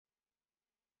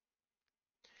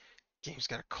Game's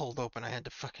got a cold open. I had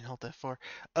to fucking hold that for.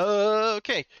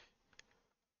 Okay.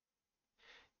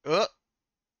 Uh,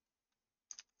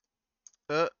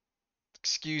 uh,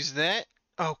 excuse that.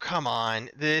 Oh, come on.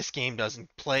 This game doesn't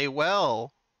play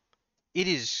well. It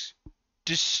is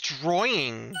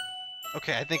destroying.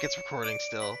 Okay, I think it's recording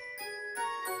still.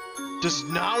 Does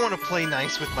not want to play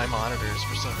nice with my monitors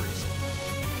for some reason.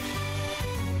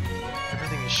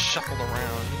 Everything is shuffled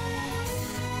around.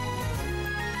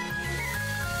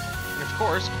 And of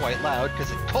course, quite loud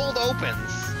because it cold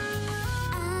opens.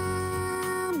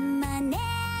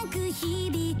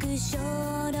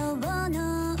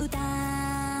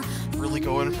 Really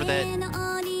going for that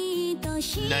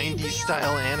 90s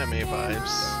style anime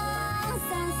vibes.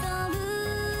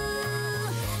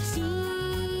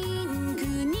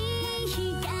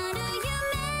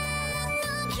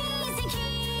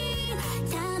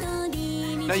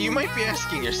 Now you might be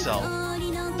asking yourself,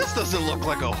 this doesn't look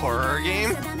like a horror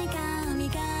game.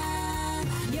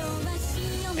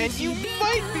 And you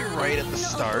might be right at the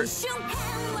start,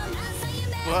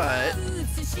 but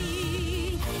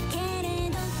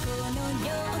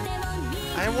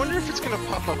I wonder if it's gonna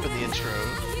pop up in the intro.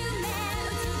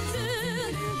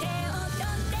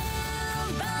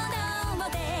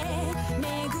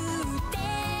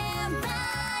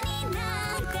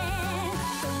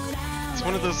 It's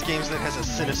one of those games that has a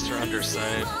sinister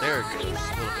underside. There it goes, a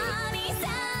little bit.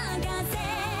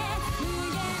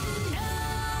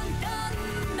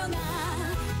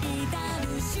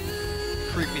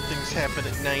 Creepy things happen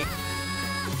at night.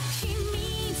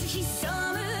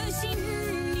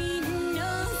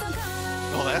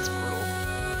 Oh, that's brutal.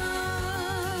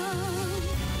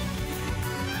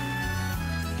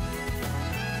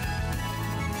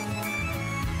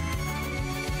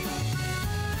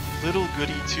 Little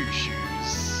Goody Two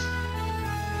Shoes.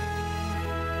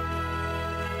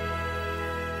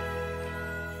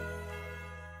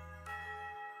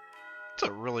 It's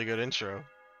a really good intro.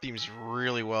 Themes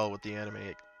really well with the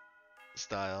anime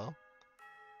style.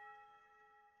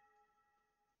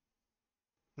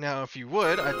 Now, if you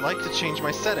would, I'd like to change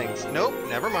my settings. Nope,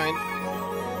 never mind.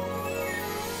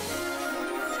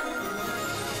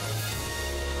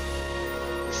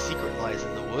 The secret lies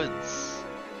in the woods.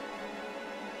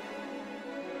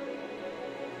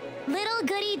 Little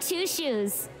Goody Two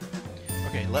Shoes.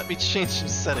 Okay, let me change some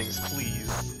settings, please.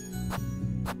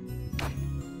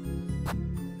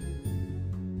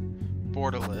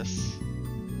 Borderless.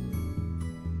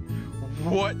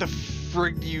 What the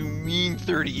frig do you mean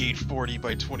 3840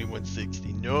 by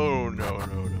 2160? No, no, no,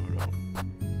 no, no.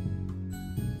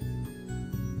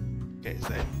 Okay,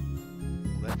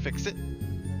 will that fix it?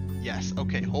 Yes,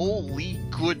 okay. Holy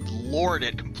good lord,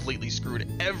 it completely screwed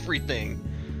everything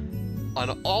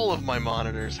on all of my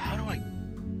monitors. How do I...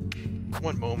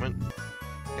 One moment.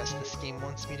 I guess this game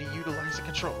wants me to utilize a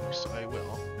controller, so I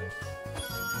will.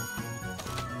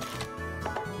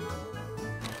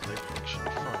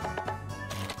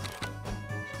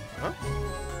 Huh?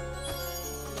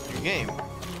 New game.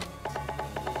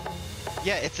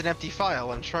 Yeah, it's an empty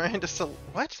file. I'm trying to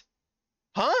what?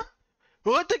 Huh?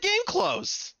 What? The game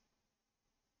closed!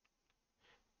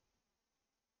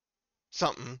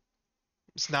 Something.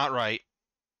 It's not right.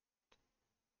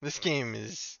 This game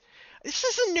is... This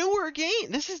is a newer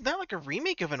game. This is not like a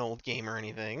remake of an old game or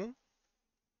anything.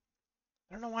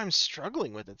 I don't know why I'm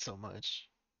struggling with it so much.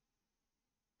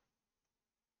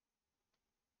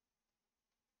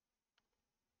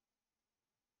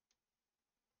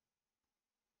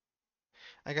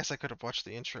 I guess I could have watched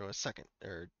the intro a second,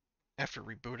 or after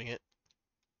rebooting it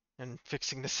and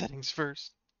fixing the settings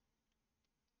first.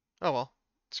 Oh well,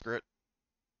 screw it.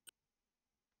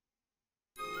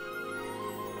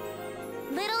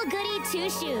 Little Goody Two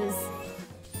Shoes.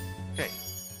 Okay.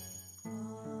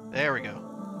 There we go.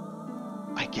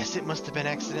 I guess it must have been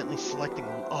accidentally selecting...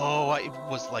 Oh, it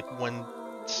was like one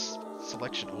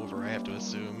selection over, I have to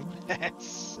assume. That's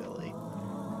silly.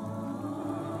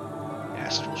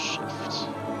 Astral Shift.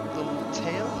 Little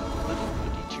Tale of Little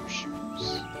Goody Two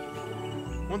Shoes.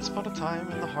 Once upon a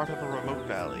time, in the heart of a remote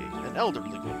valley, an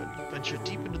elderly woman ventured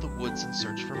deep into the woods in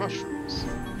search for mushrooms.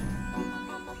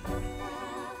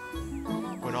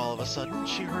 When all of a sudden,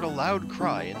 she heard a loud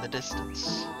cry in the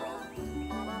distance.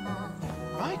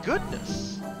 My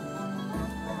goodness!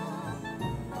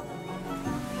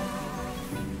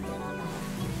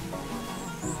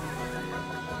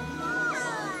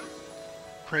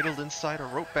 Cradled inside a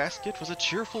rope basket was a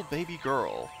cheerful baby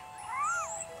girl.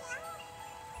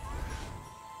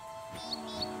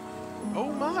 Oh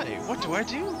my, what do I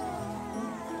do?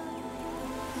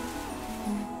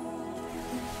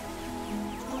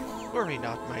 Worry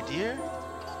not, my dear.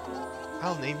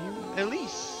 I'll name you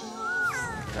Elise.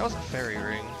 That was a fairy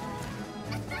ring.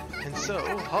 And so,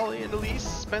 Holly and Elise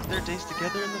spent their days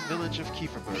together in the village of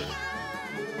Kieferberg.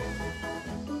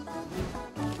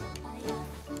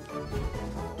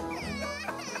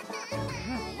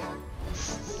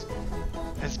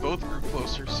 As both grew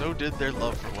closer, so did their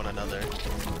love for one another.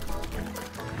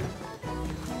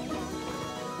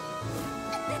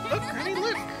 Look, Granny,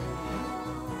 look!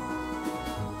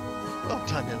 Well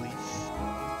done, Elise.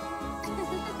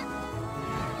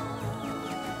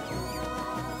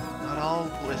 Not all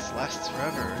bliss lasts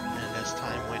forever, and as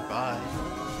time went by...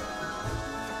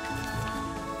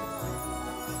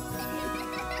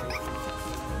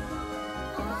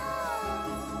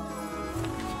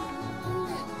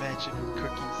 Magic,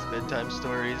 cookies, bedtime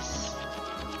stories...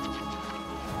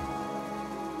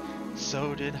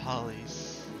 So did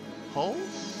Holly's.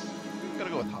 Holes? I'm gonna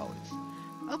go with Holly's.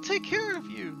 I'll take care of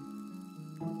you!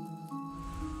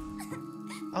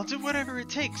 I'll do whatever it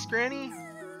takes, Granny!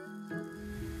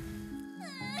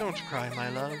 Don't cry, my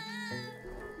love.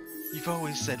 You've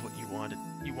always said what you wanted.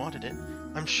 You wanted it.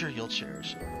 I'm sure you'll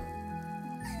cherish it.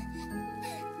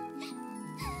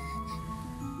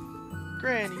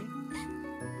 Granny.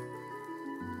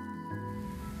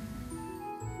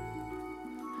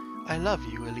 I love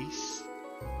you, Elise.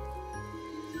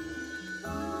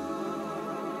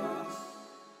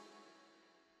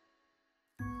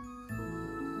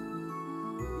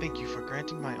 Thank you for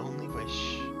granting my only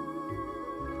wish.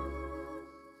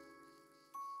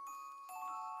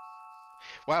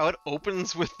 Wow, it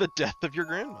opens with the death of your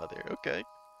grandmother. Okay.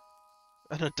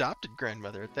 An adopted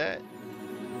grandmother at that.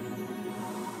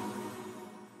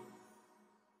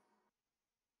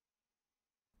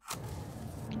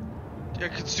 Yeah,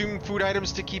 consume food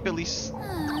items to keep at least...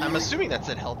 I'm assuming that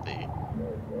said healthy.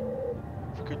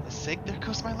 For goodness sake, there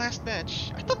goes my last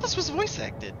match. I thought this was voice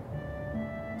acted.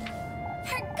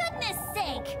 For goodness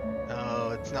sake!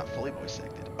 Oh, it's not fully voice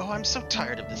acted. Oh, I'm so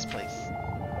tired of this place.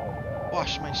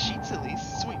 Wash my sheets,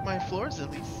 Elise. Sweep my floors,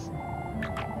 Elise.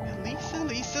 Elise,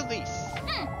 Elise, Elise.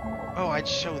 Oh, I'd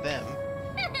show them.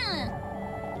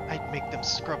 I'd make them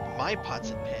scrub my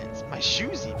pots and pans, my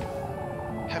shoes even.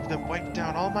 Have them wipe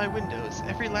down all my windows,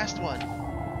 every last one.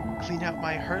 Clean out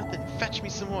my hearth and fetch me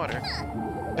some water.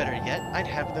 Better yet, I'd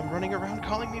have them running around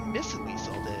calling me Miss Elise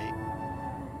all day.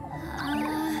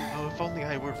 Oh, if only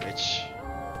I were rich.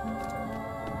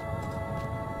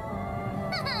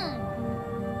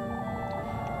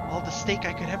 All the steak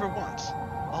I could ever want.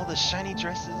 All the shiny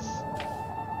dresses.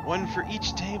 One for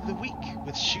each day of the week,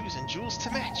 with shoes and jewels to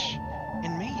match.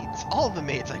 And maids, all the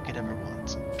maids I could ever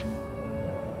want.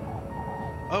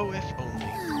 Oh, if only.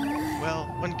 Well,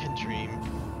 one can dream.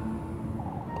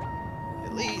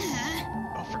 At least.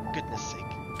 Oh, for goodness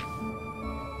sake.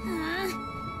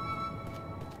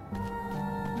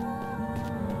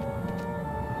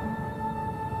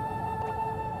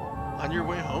 On your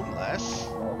way home, lass?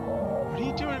 What are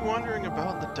you doing wandering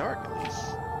about in the dark,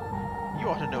 Elise? You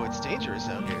ought to know it's dangerous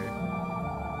out here.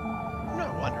 I'm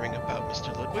not wandering about,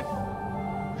 Mr. Ludwig.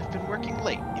 I've been working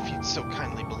late, if you'd so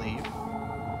kindly believe.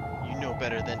 You know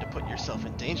better than to put yourself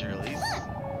in danger, Elise.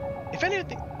 If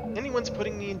anyone's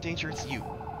putting me in danger, it's you.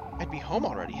 I'd be home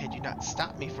already had you not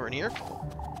stopped me for an earful.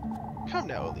 Come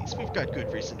now, Elise, we've got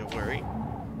good reason to worry.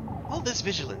 All this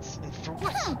vigilance, and for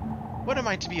what? What am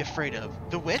I to be afraid of?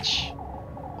 The witch?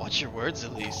 Watch your words,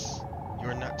 Elise. You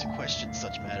are not to question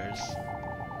such matters.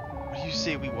 What do you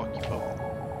say we walk you home?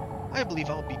 I believe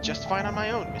I'll be just fine on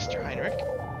my own, Mr. Heinrich.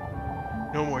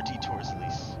 No more detours,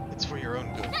 Elise. It's for your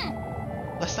own good.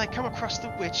 Lest I come across the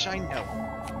witch, I know.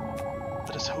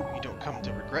 Let us hope you don't come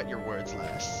to regret your words,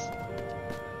 lass.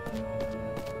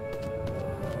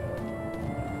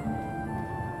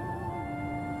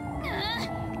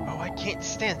 Oh, I can't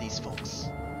stand these folks.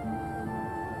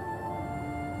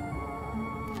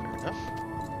 Fair enough.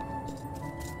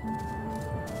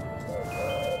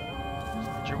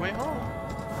 Find your way home.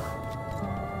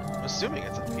 I'm assuming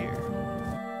it's up here.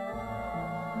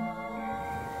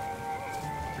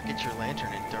 Forget your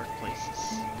lantern in dark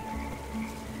places.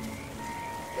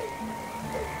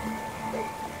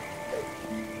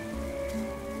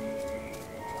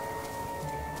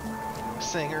 I was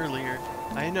saying earlier,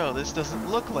 I know this doesn't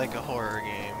look like a horror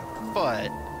game, but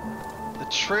the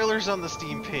trailers on the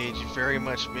Steam page very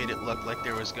much made it look like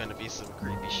there was going to be some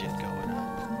creepy shit going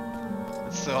on.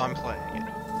 And so I'm playing it.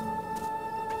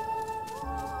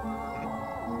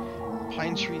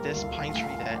 Pine tree this, pine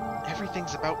tree that.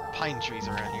 Everything's about pine trees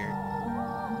around here.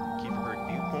 Kieferberg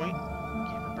Viewpoint,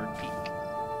 Kieferberg Peak.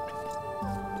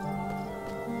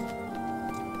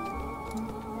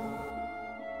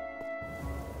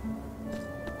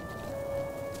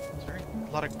 There's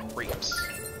a lot of grapes.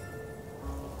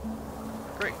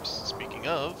 grapes. Speaking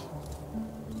of...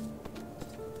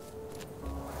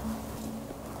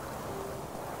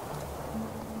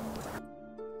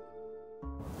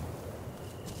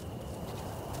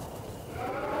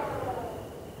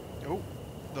 Oh,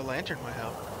 the lantern went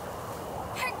out.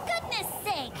 For goodness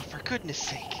sake! Oh, for goodness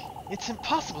sake. It's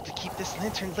impossible to keep this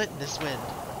lantern lit in this wind.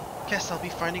 Guess I'll be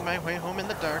finding my way home in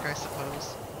the dark, I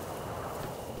suppose.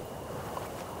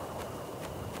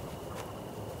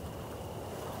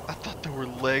 I thought there were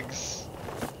legs.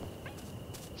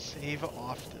 Save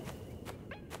often.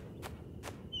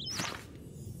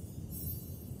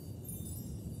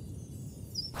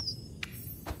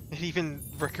 It even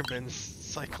recommends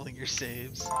cycling your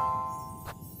saves.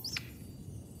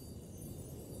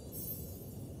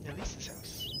 At least this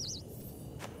house.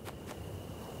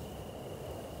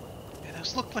 Yeah,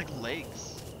 those look like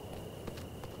legs.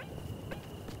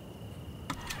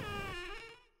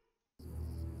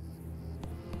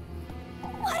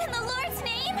 What in the Lord's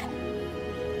name?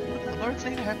 What in the Lord's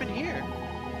name happened here?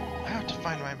 I have to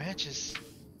find my matches.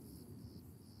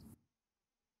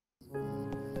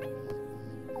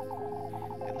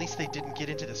 At least they didn't get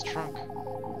into this trunk.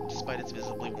 Despite its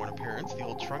visibly worn appearance, the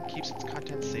old trunk keeps its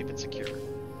contents safe and secure.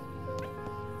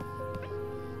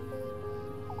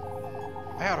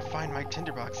 I ought to find my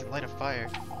tinderbox and light a fire.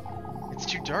 It's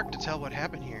too dark to tell what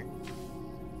happened here.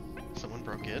 Someone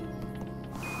broke in.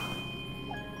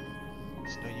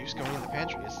 It's no use going in the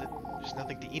pantry, is it? There's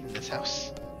nothing to eat in this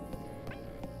house.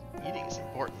 Eating is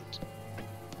important.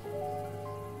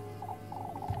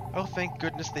 Oh, thank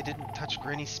goodness they didn't touch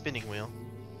Granny's spinning wheel.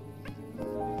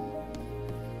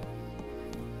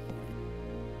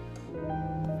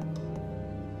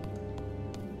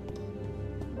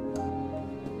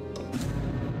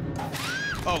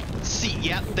 Oh, see,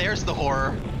 yeah, there's the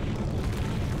horror.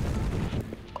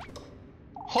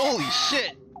 Holy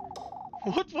shit!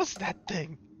 What was that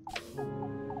thing?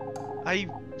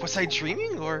 Was I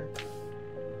dreaming, or?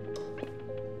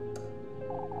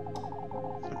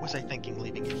 What was I thinking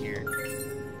leaving it here?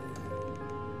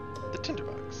 The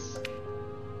tinderbox.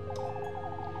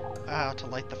 Ah, to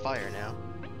light the fire now.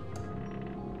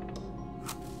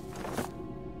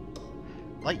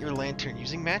 Light your lantern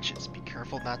using matches. Be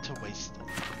careful not to waste them.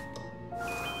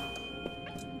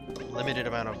 Limited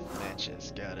amount of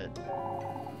matches. Got it.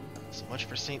 So much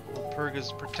for Saint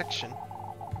Walpurga's protection.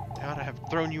 I ought to have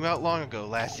thrown you out long ago,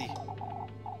 lassie.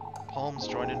 Palms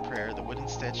joined in prayer, the wooden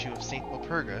statue of Saint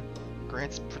Walpurga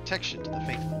grants protection to the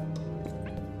faithful.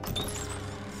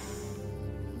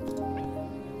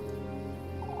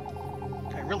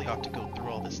 I really ought to go through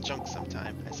all this junk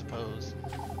sometime, I suppose.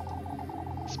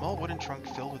 Small wooden trunk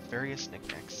filled with various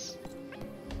knickknacks.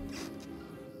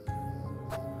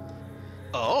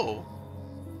 Oh!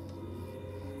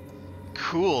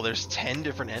 Cool, there's 10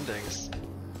 different endings.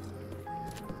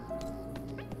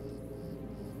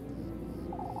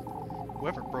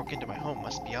 Whoever broke into my home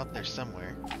must be out there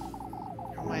somewhere.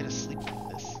 How am I to sleep like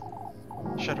this?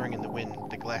 Shuddering in the wind,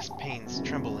 the glass panes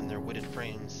tremble in their wooden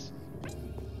frames.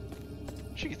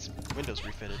 Should get some windows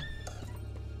refitted.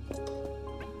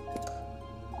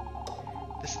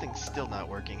 This thing's still not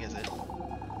working, is it?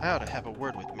 I ought to have a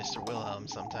word with Mr. Wilhelm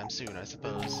sometime soon, I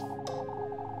suppose.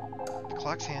 The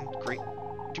clock's hand grate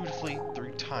dutifully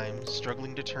through time,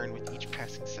 struggling to turn with each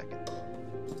passing second.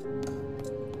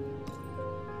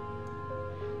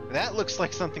 That looks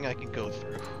like something I can go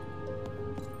through.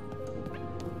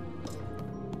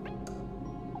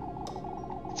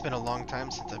 It's been a long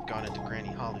time since I've gone into Granny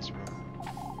Holly's room.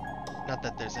 Not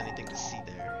that there's anything to see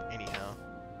there, anyhow.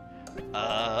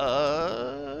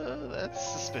 That's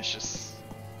suspicious.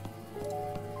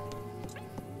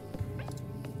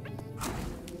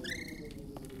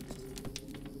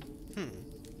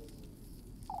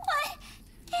 What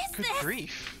is Good this?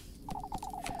 grief.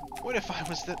 What if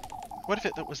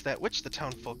it was that witch the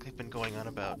townfolk have been going on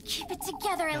about? Keep it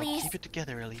together, No, Elise. keep it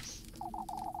together, Elise.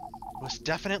 It was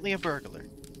definitely a burglar.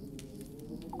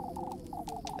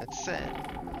 That said,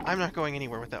 I'm not going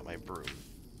anywhere without my broom.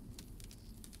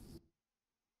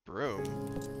 Broom?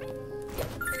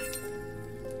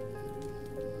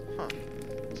 Huh.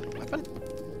 Is it a weapon?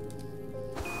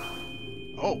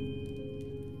 Oh!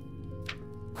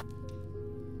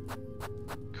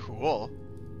 Cool.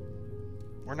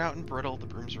 Worn out and brittle, the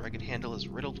broom's rugged handle is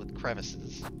riddled with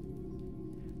crevices.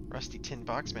 Rusty tin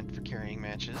box meant for carrying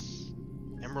matches.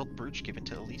 Emerald brooch given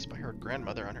to Elise by her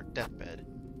grandmother on her deathbed.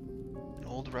 An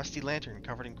old rusty lantern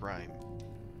covered in grime.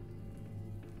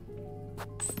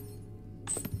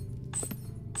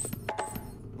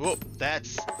 Whoa,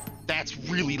 that's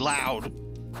really loud.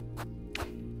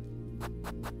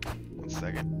 One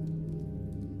second.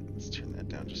 Let's turn that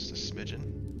down just a smidgen.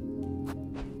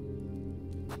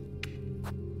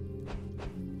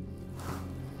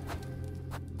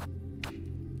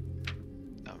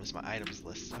 Oh, there's my items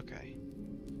list. Okay.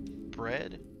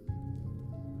 Bread.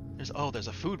 There's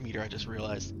a food meter I just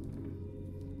realized.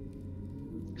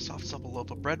 Soft supple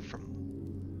loaf of bread from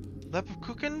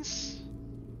Lebkuchens?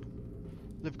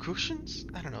 Lebkuchens?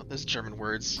 I don't know, there's German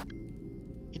words.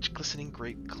 Each glistening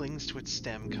grape clings to its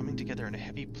stem, coming together in a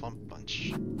heavy, plump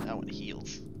bunch. That one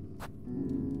heals.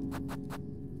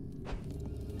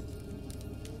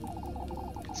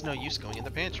 It's no use going in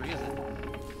the pantry, is it?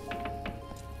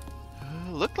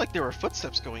 Looked like there were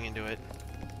footsteps going into it.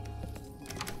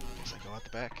 Guess I go out the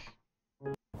back.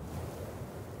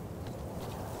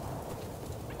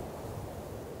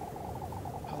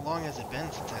 How long has it been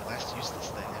since I last used this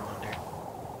thing, I wonder?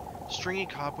 Stringy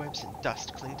cobwebs and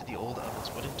dust cling to the old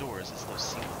oven's wooden doors as though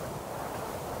sealed.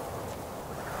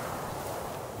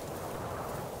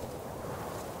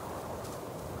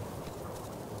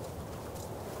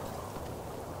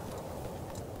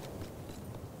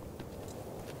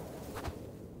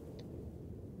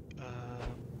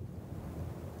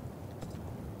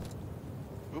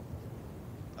 Oop.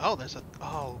 Oh, there's a...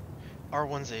 Oh,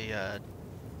 R1's a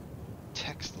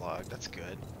text log. That's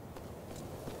good.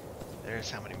 There's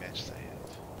how many matches I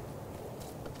have.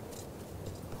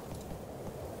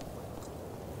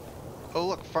 Oh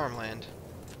look, farmland.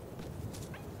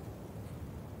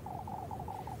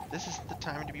 This isn't the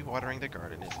time to be watering the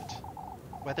garden, is it?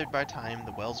 Weathered by time,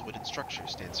 the well's wooden structure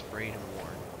stands frayed and worn.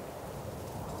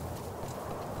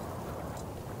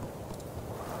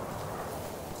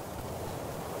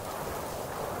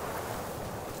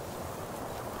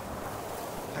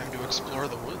 Time to explore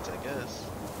the woods, I guess.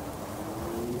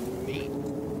 Meat.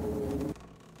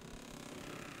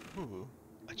 Ooh,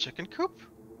 a chicken coop?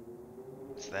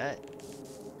 What's that?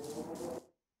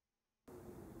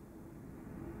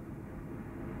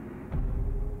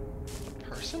 A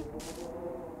person?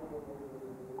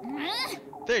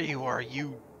 There you are,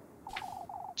 you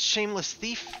shameless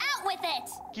thief! Out with it!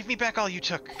 Give me back all you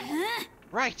took.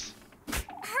 Right!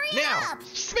 Hurry Now! up!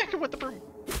 Smack him with the broom!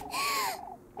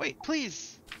 Wait,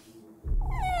 please!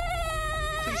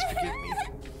 Please forgive me.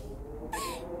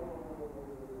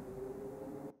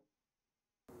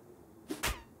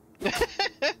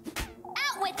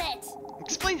 Out with it!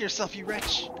 Explain yourself, you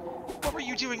wretch! What were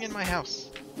you doing in my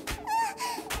house?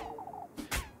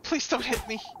 Please don't hit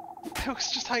me! I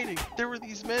was just hiding. There were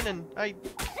these men and I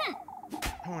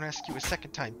won't ask you a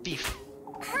second time, thief.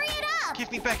 Hurry it up!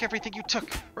 Give me back everything you took,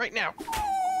 right now!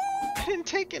 I didn't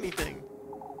take anything.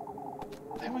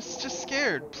 I was just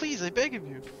scared. Please, I beg of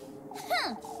you.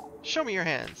 Show me your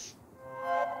hands.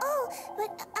 Oh,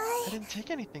 but I didn't take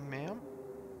anything, ma'am.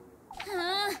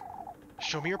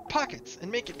 Show me your pockets,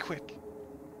 and make it quick.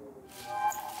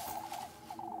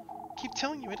 Keep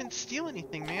telling you I didn't steal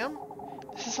anything, ma'am.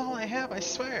 This is all I have, I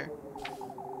swear.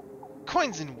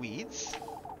 Coins and weeds?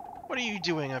 What are you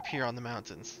doing up here on the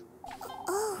mountains?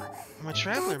 Oh, I'm a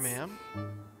traveler, ma'am.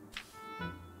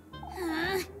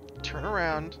 Turn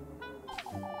around.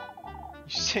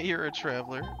 You say you're a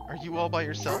traveler. Are you all by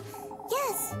yourself?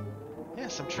 yes.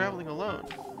 Yes, I'm traveling alone.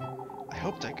 I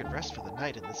hoped I could rest for the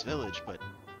night in this village, but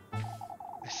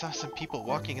I saw some people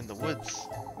walking in the woods.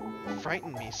 It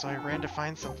frightened me, so I ran to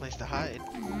find some place to hide.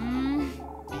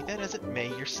 Be that as it may,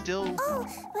 you're still... Oh,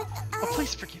 but Oh,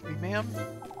 please forgive me, ma'am.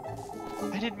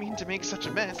 I didn't mean to make such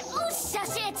a mess. Oh,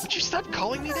 shush it! Would you stop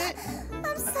calling me that?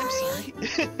 I'm sorry. I'm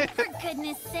sorry. For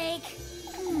goodness sake.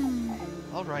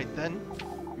 Alright then.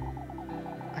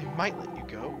 I might let you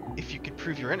go, if you could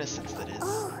prove your innocence, that is.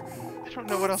 Oh, I don't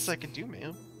know what else I can do,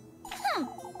 ma'am.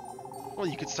 Well,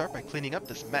 you could start by cleaning up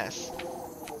this mess.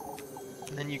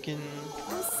 And then you can...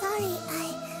 I'm sorry,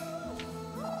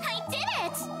 I did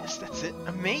it! Yes, that's it.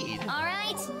 A maid.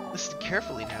 Alright. Listen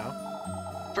carefully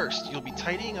now. First, you'll be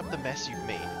tidying up the mess you've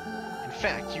made. In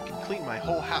fact, you can clean my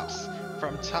whole house,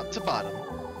 from top to bottom.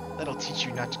 That'll teach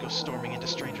you not to go storming into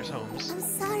strangers' homes. I'm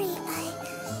sorry,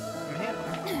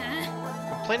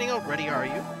 Ma'am, complaining already, are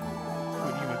you?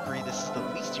 Would you agree this is the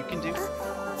least you can do?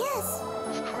 yes.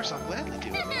 Of course, I'll gladly do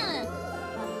it.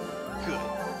 Good.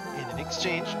 And in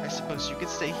exchange, I suppose you could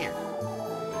stay here.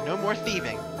 But no more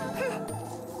thieving.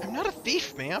 I'm not a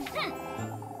thief, ma'am.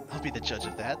 I'll be the judge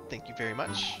of that, thank you very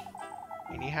much.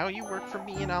 Anyhow, you work for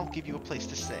me and I'll give you a place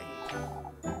to stay.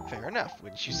 Fair enough,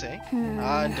 wouldn't you say?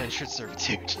 Ah, indentured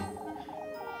servitude.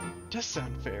 Does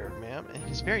sound fair, ma'am, and it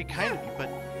is very kind of you, but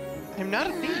I'm not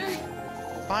a thief.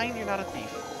 Fine, you're not a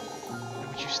thief. Now,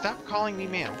 would you stop calling me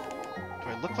ma'am? Do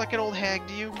I look like an old hag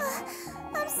to you?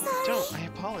 I'm sorry. Don't, I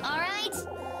apologize.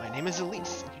 Alright. My name is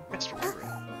Elise, if you'd best remember it.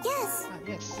 Yes. Ah,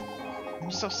 yes.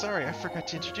 I'm so sorry, I forgot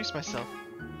to introduce myself.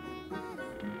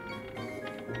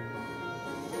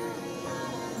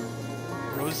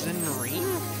 Rosenmarie?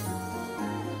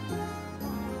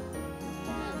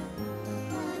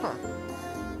 Huh.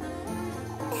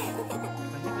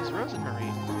 My name is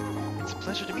Rosenmarie. It's a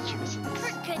pleasure to meet you, Miss Elise.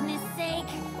 For goodness sake.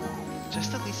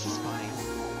 Just Elise is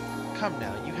fine. Come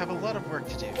now, you have a lot of work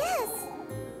to do. Yes.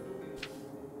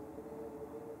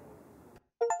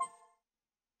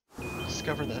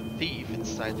 Discover the thief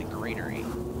inside the granary.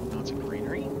 Oh, it's a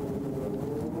granary?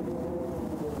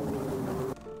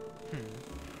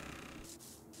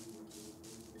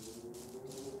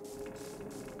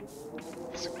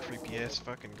 It's a creepy ass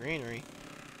fucking granary.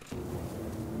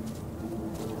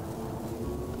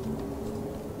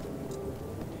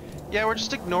 Yeah, we're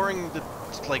just ignoring the,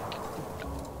 like,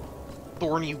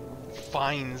 thorny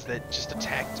vines that just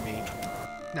attacked me.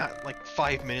 Not, like,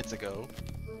 5 minutes ago.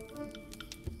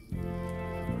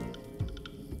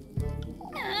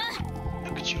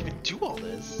 How could you even do all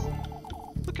this?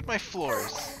 Look at my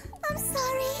floors. I'm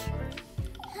sorry.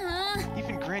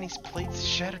 Even Granny's plates is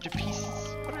shattered to pieces.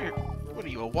 What are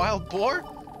you, a wild boar?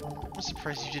 I'm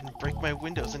surprised you didn't break my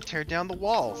windows and tear down the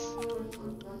walls.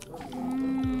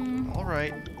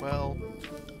 Alright, well...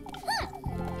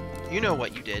 You know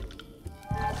what you did.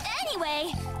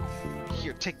 Anyway.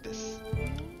 Here, take this.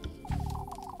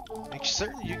 Make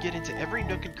certain you get into every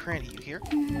nook and cranny, you hear?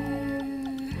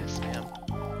 Yes, ma'am.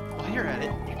 While you're at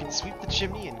it, you can sweep the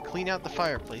chimney and clean out the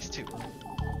fireplace, too.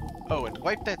 Oh, and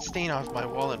wipe that stain off my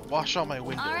wall and wash all my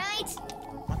windows. Alright.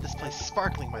 I want this place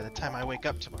sparkling by the time I wake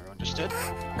up tomorrow, understood?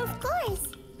 Of course.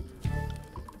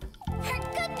 For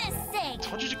goodness sake. I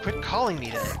told you to quit calling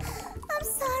me that. I'm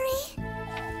sorry.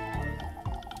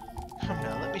 Come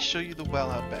now, let me show you the well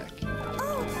out back.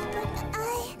 Oh,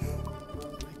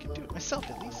 but I can do it myself,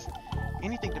 at least.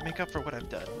 Anything to make up for what I've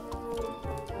done.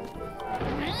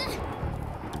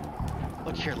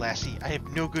 Look here, lassie, I have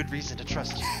no good reason to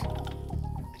trust you.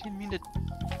 I didn't mean to...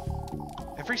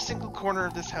 Every single corner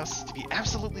of this house is to be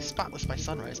absolutely spotless by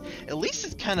sunrise. Elise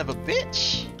is kind of a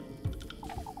bitch!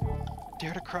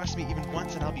 Dare to cross me even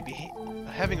once and I'll be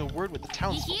having a word with the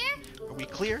townsfolk. You hear? Are we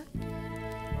clear?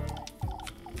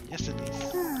 Yes,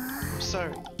 Elise. I'm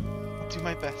sorry. I'll do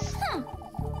my best.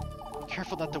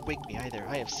 Careful not to wake me either.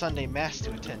 I have Sunday Mass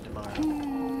to attend tomorrow.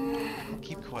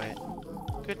 Keep quiet.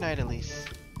 Good night, Elise.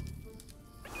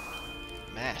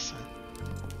 Mass, huh?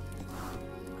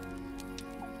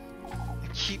 I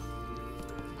keep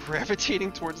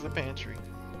gravitating towards the pantry.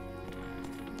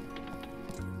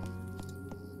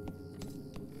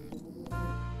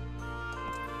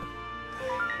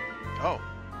 Oh.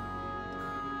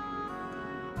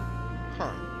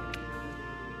 Huh.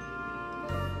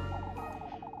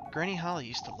 Granny Holly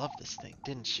used to love this thing,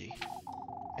 didn't she?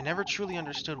 I never truly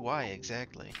understood why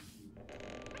exactly.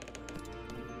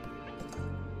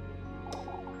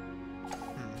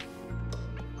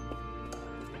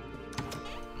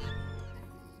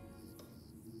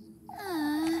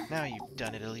 Now you've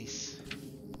done it, Elise.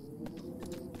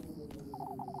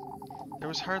 There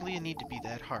was hardly a need to be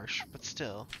that harsh, but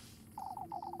still.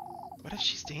 What if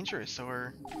she's dangerous,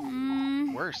 or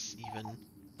worse, even?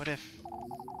 What if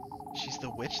she's the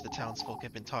witch the townsfolk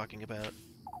have been talking about?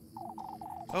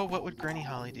 Oh, what would Granny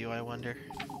Holly do, I wonder?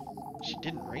 She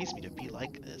didn't raise me to be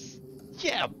like this.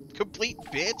 Yeah, complete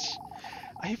bitch!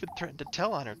 I even threatened to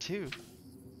tell on her, too.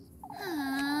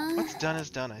 What's done is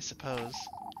done, I suppose.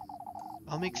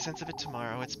 I'll make sense of it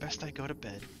tomorrow. It's best I go to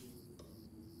bed.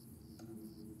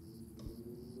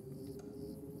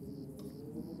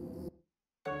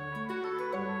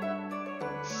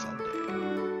 Sunday.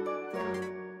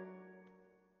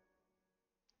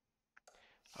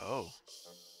 Oh.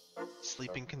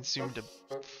 Sleeping consumed a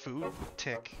food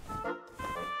tick.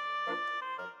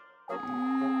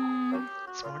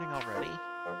 It's morning already?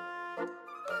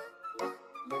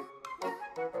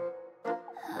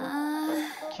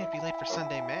 Can't be late for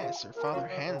Sunday Mass, or Father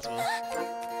Hans will...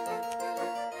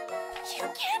 You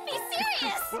can't be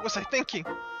serious! What was I thinking?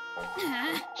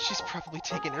 She's probably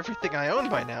taken everything I own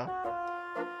by now.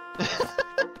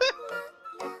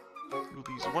 You'll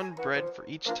use one bread for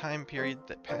each time period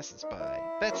that passes by.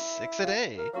 That's 6 a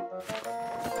day.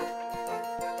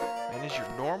 Manage your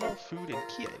normal food and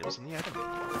key items in the item menu.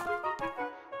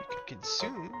 You can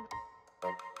consume...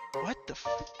 What the f...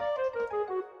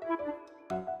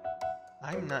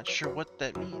 I'm not sure what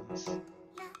that means.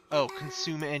 Oh,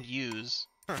 consume and use.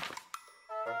 Huh.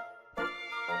 Oh,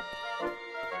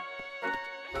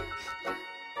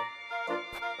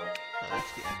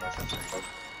 that's the onions, that's right.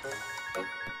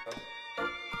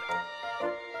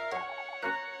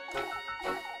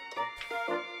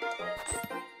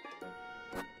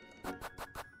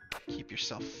 keep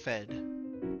yourself fed.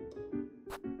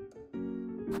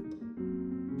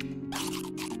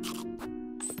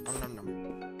 Nom, nom, nom.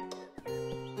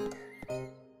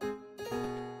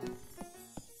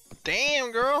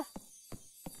 Damn, girl!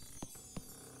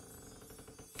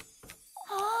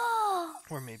 Oh.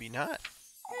 Or maybe not.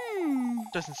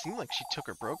 Doesn't seem like she took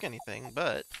or broke anything,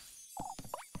 but...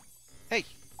 Hey!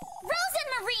 Rose and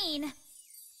Marine!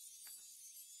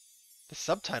 The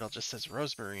subtitle just says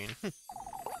Rosemarine.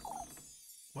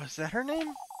 Was that her name?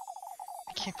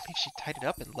 I can't believe she tied it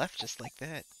up and left just like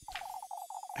that.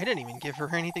 I didn't even give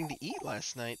her anything to eat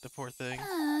last night, the poor thing.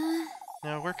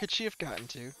 Now, where could she have gotten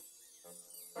to?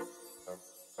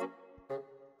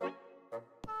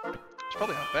 She's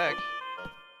probably out back.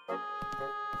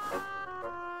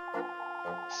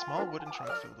 Small wooden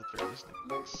trunk filled with various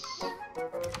knickknacks.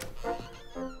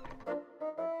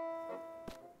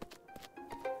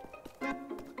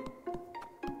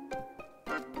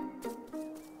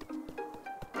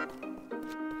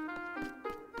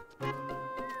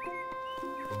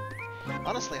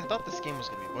 Honestly, I thought this game was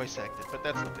going to be voice acted, but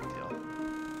that's no big deal.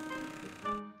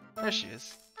 There she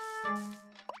is.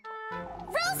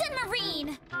 Rose and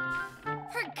Marine!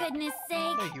 For goodness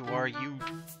sake. There you are, you...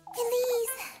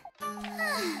 Elise.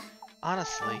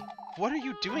 Honestly, what are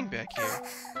you doing back here?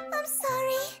 I'm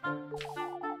sorry.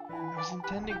 I was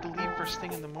intending to leave first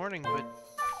thing in the morning, but...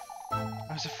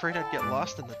 I was afraid I'd get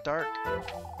lost in the dark.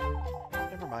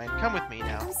 Never mind, come with me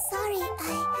now. I'm sorry,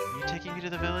 Are you taking me to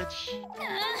the village?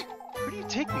 Who do you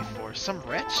take me for? Some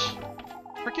wretch?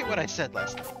 Forget what I said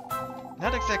last night.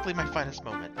 Not exactly my finest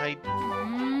moment. I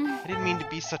didn't mean to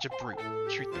be such a brute,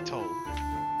 truth be told.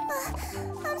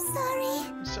 I'm sorry.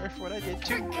 I'm sorry for what I did For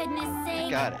too. goodness sake.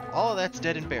 Got it. All of that's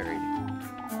dead and buried.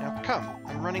 Now come,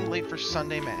 I'm running late for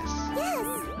Sunday Mass.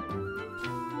 Yes.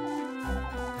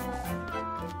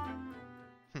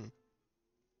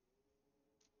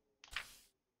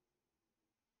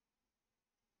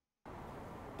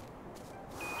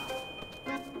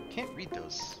 Can't read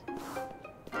those.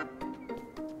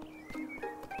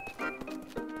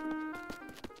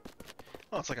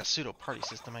 Oh, it's like a pseudo party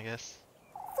system, I guess.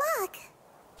 Look.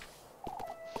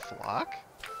 Flock?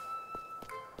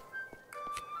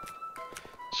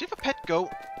 Does she have a pet goat?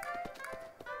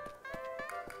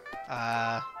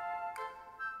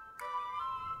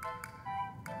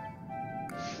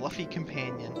 Fluffy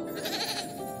companion.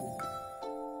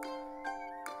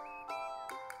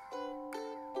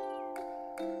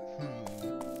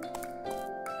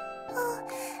 Oh,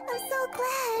 I'm so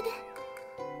glad.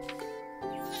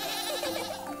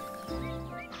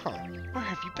 Huh. Where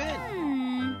have you been?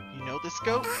 You know this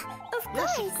goat? Of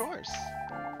Yes, course. of course.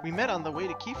 We met on the way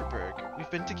to Kieferberg. We've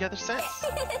been together since.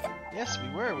 Yes, we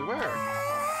were.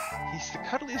 He's the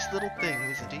cuddliest little thing,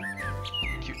 isn't he?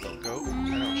 Cute little goat.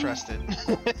 I don't trust it.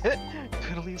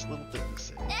 Cuddliest little thing to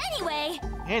say. Anyway.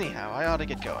 Anyhow, I ought to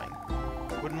get going.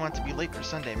 Wouldn't want to be late for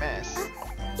Sunday Mass.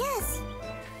 Yes.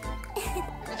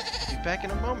 Be back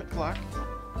in a moment, Clock.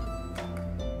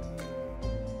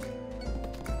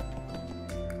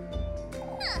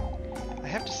 I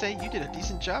have to say, you did a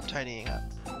decent job tidying up.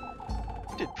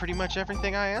 You did pretty much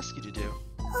everything I asked you to do.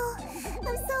 Oh,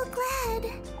 I'm so glad.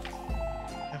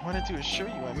 I wanted to assure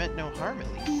you I meant no harm,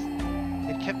 at least.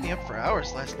 It kept me up for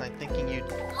hours last night thinking you'd...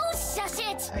 Oh, shush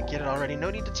it! I get it already, no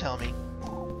need to tell me.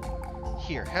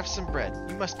 Here, have some bread.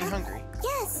 You must be hungry.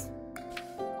 Yes.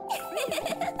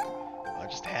 I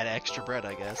just had extra bread,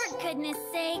 I guess. For goodness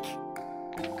sake.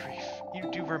 Good grief. You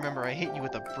do remember I hit you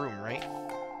with a broom, right?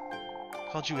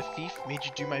 Called you a thief, made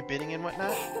you do my bidding and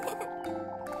whatnot?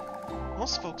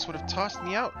 Most folks would have tossed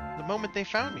me out the moment they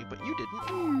found me, but you didn't.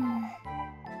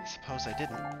 I suppose I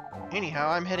didn't. Anyhow,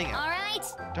 I'm heading out. All right.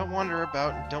 Don't wander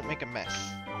about and don't make a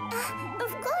mess.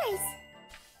 Of course.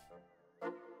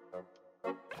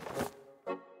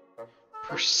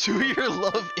 Pursue your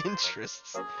love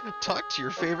interests. Talk to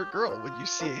your favorite girl when you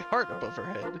see a heart above her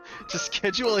head. To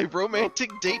schedule a romantic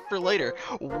date for later.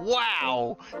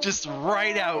 Wow! Just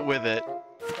right out with it.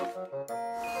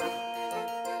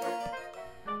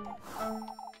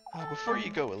 Before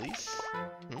you go, Elise,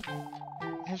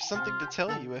 I have something to tell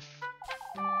you if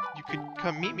you could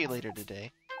come meet me later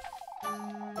today.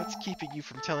 What's keeping you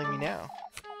from telling me now?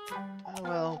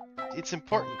 Well, it's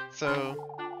important, so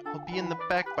I'll be in the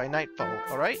back by nightfall,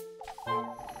 alright?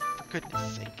 For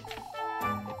goodness sake.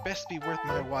 It best be worth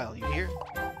my while, you hear?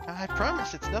 I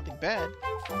promise it's nothing bad.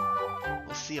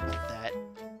 We'll see about that.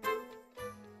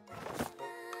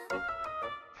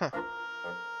 Huh.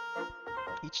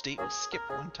 Each date will skip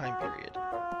one time period.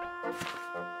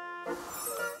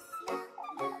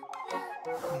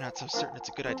 I'm not so certain it's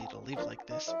a good idea to leave like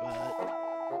this, but...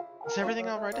 Is everything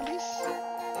alright, Elise?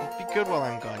 It'd be good while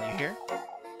I'm gone, you hear?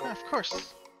 Ah, of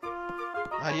course.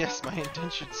 Ah, yes, my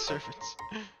indentured servants.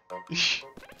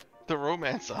 The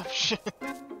romance option.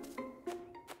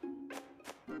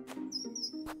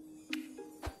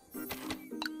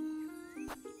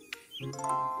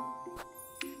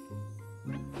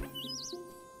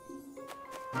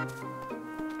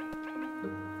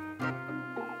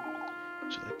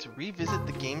 Would you like to revisit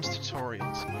the game's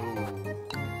tutorials? Ooh.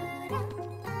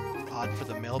 Odd for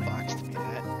the mailbox to be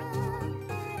that.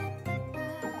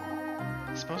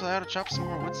 Suppose I ought to chop some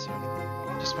more wood soon.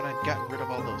 Just when I'd gotten rid of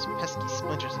all those pesky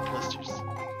splinters and blisters.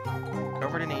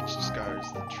 Covered in aged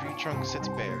scars, the tree trunk sits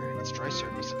bare, its dry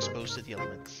surface exposed to the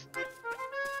elements.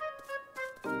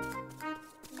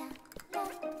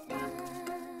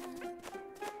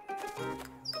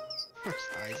 There's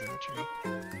eyes in the tree.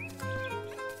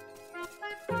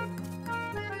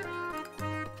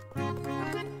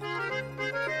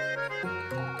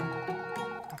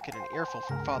 I'll get an earful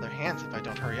from Father Hans if I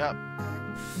don't hurry up.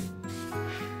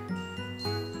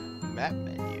 Map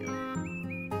menu.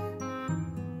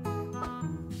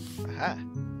 Aha.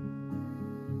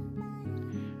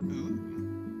 Ooh.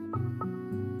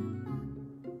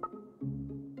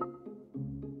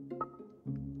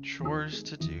 Chores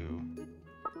to do.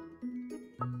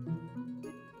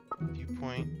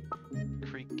 Viewpoint,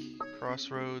 creek,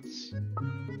 crossroads,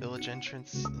 village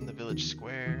entrance, and the village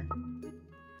square.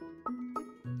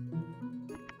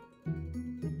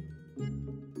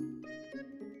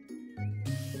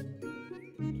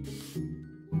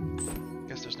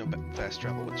 Guess there's no fast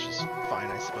travel, which is fine,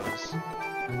 I suppose.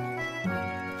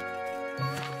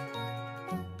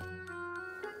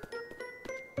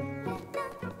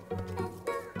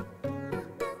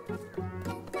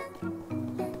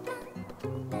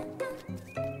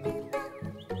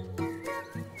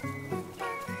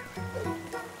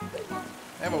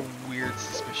 I have a weird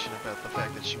suspicion about the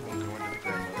fact that she won't go into the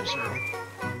grandmother's room.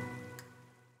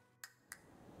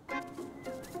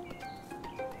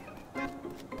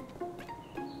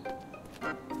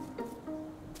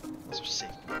 Those are safe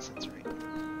nonsense, right?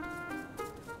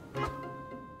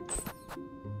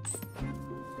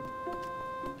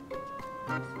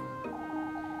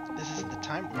 This isn't the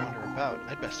time to wander about.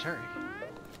 I'd best hurry.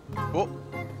 Oh!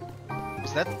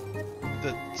 Is that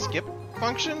the skip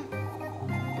function?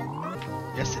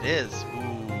 Yes, it is.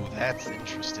 Ooh, that's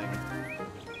interesting.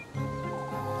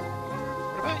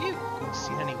 What about you?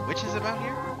 Seen any witches about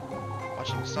here?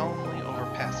 Watching solemnly over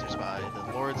passers-by, the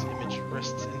Lord's image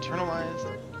rests eternalized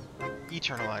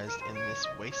in this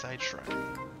wayside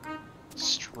shrine.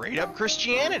 Straight up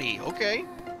Christianity, okay.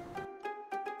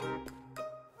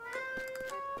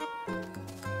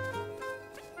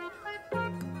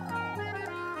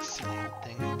 Silly old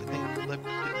thing. The thing,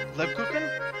 Lebkuchen?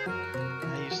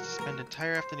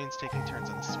 Entire afternoons taking turns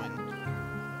on the swing.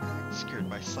 Secured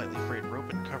by slightly frayed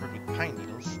rope and covered with pine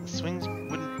needles, the swing's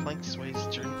wooden plank sways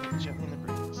gently in the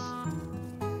breeze.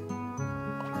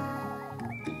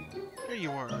 There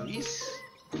you are, Elise.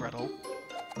 Gretel.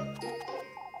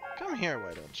 Come here,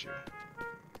 why don't you?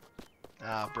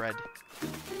 Ah, bread.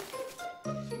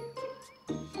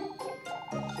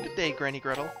 Good day, Granny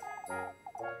Gretel.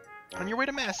 On your way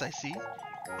to Mass, I see.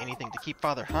 Anything to keep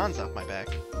Father Hans off my back.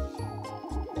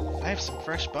 I have some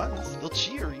fresh buns. They'll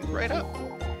cheer you right up.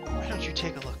 Why don't you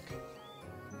take a look?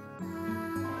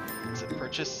 Is it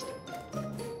purchased?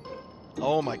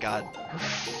 Oh my god. Her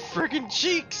friggin'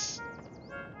 cheeks!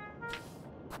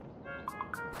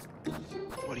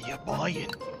 What are you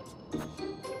buying?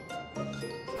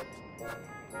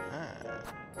 Ah.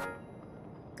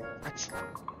 Pretzel.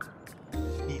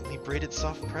 Neatly braided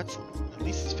soft pretzel.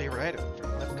 Lisa's favorite item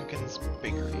from Lebkuchen's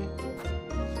bakery.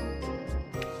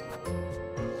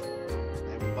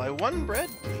 Buy one bread,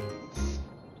 please.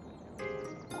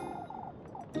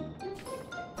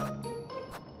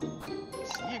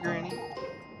 See you, Granny.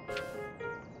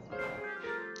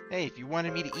 Hey, if you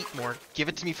wanted me to eat more, give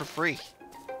it to me for free.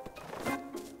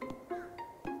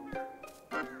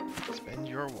 Spend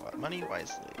your money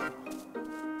wisely.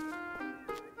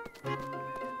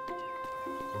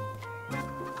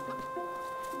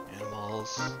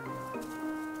 Animals.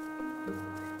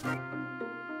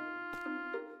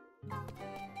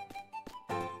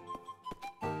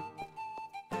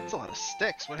 That's a lot of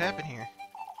sticks. What happened here?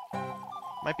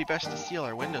 Might be best to seal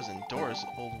our windows and doors,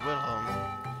 old Wilhelm,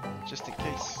 just in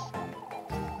case.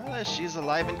 Well, she's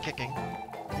alive and kicking.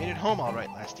 Made it home all right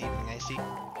last evening, I see.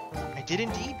 I did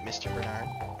indeed, Mr. Bernard.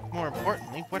 More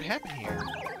importantly, what happened here?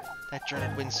 That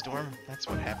dreaded windstorm, that's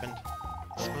what happened.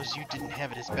 I suppose you didn't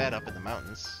have it as bad up in the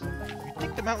mountains. You'd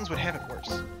think the mountains would have it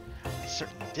worse. I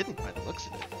certainly didn't by the looks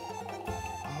of it.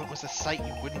 Oh, it was a sight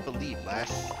you wouldn't believe,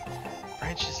 lass.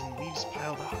 Branches and leaves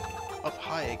piled up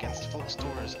high against folks'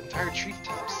 doors, entire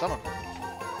treetops, some of them.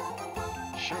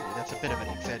 Surely that's a bit of an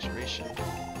exaggeration.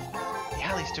 The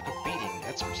alleys took a beating,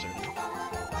 that's for certain.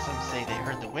 Some say they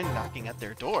heard the wind knocking at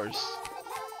their doors.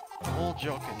 Old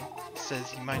Jochen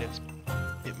says it might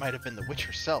have been the witch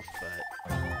herself, but...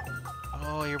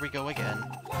 Oh, here we go again.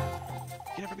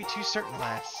 You can never be too certain,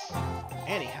 lass.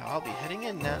 Anyhow, I'll be heading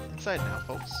inside now,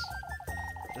 folks.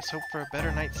 Let us hope for a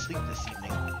better night's sleep this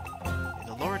evening. May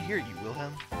the Lord hear you,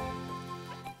 Wilhelm.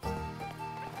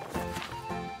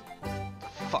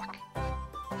 Fuck.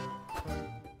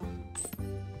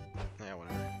 Yeah,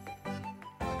 whatever.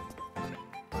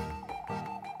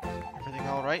 Everything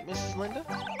alright, Mrs. Linda?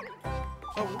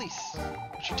 Oh, Elise,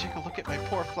 would you take a look at my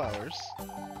poor flowers?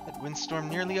 That windstorm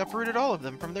nearly uprooted all of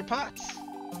them from their pots.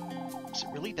 Was it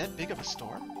really that big of a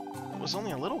storm? It was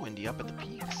only a little windy up at the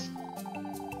peaks.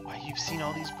 Why, you've seen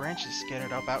all these branches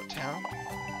scattered about town?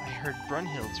 I heard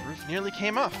Brunhild's roof nearly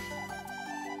came off.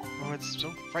 Oh, it's so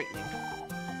frightening.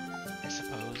 I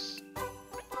suppose.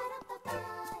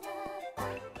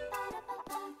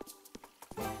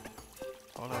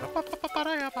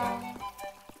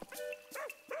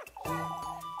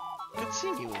 Good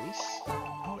seeing you, Elise.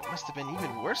 Oh, it must have been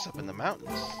even worse up in the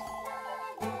mountains.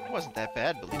 It wasn't that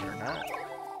bad, believe it or not.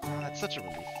 Oh, that's such a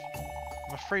relief.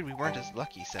 I'm afraid we weren't as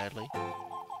lucky, sadly. Oh,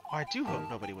 I do hope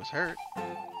nobody was hurt. I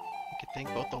could thank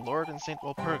both the Lord and St.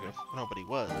 Walpurga if nobody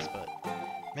was, but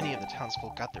many of the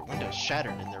townsfolk got their windows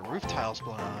shattered and their roof tiles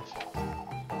blown off.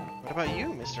 What about you,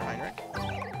 Mr. Heinrich?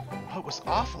 Oh, it was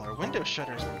awful. Our window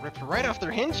shutters were ripped right off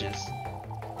their hinges.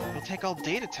 It'll take all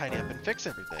day to tidy up and fix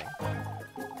everything.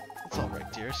 It's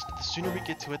alright, dearest. The sooner we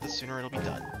get to it, the sooner it'll be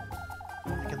done.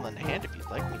 I can lend a hand if you'd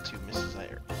like me to, Mrs.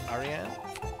 Ariane.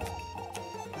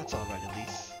 That's alright,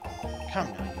 Elise.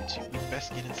 Come now, you two. We'd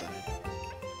best get inside.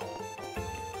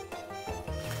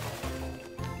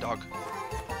 Dog.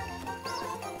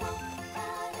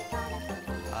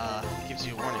 Gives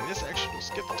you a warning. This action will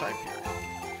skip the time period.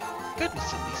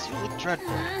 Goodness, Elise, you look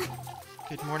dreadful.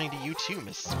 Good morning to you too,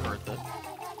 Mrs. Bertha.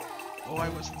 Oh, I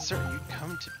wasn't certain you'd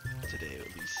come today,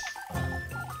 Elise.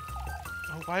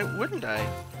 Oh, why wouldn't I,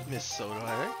 Miss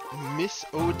Odile? Miss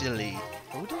Odile.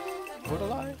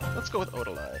 Odile? Let's go with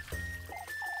Odile.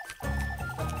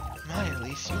 My,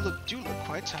 Elise, you do look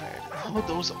quite tired. Oh,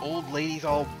 those old ladies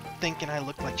all thinking I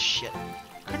look like shit.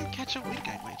 Couldn't catch a wink,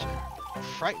 I'd wager.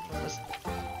 Frightening, wasn't it?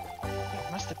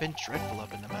 It must have been dreadful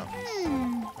up in the mountains.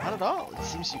 Not at all. It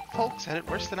seems you folks had it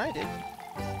worse than I did.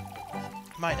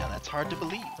 My, now that's hard to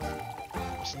believe.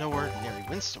 It was no ordinary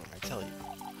windstorm, I tell you.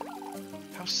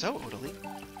 How so, Odile?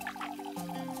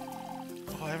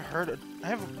 Oh, I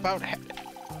have about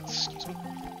excuse me.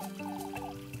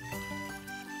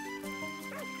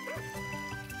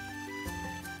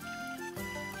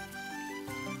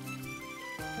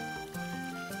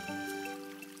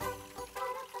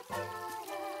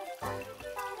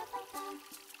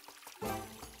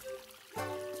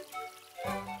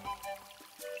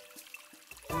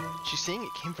 She's saying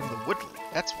it came from the woodland,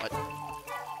 that's what.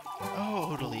 Oh,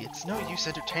 Odile, it's no use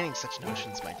entertaining such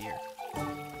notions, my dear.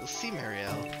 You'll see,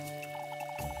 Marielle.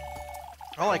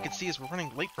 All I can see is we're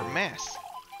running late for Mass.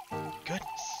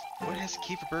 Goodness, what has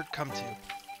Kieferberg come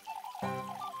to?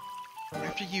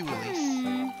 After you, Elise.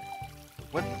 The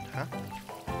woodland, huh?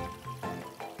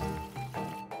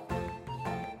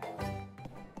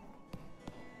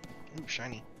 Ooh,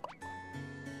 shiny.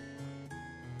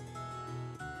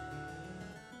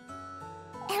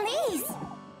 Elise!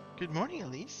 Good morning,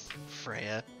 Elise.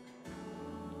 Freya.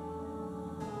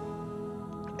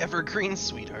 Evergreen,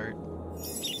 sweetheart.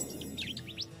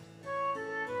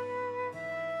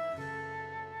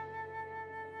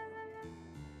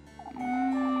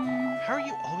 How are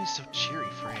you always so cheery,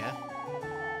 Freya?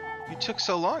 You took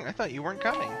so long, I thought you weren't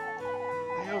coming.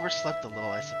 I overslept a little,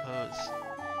 I suppose.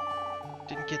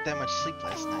 Didn't get that much sleep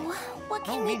last night. What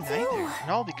can me we do? neither,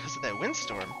 and all because of that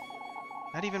windstorm.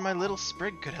 Not even my little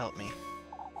sprig could help me.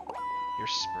 Your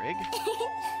sprig?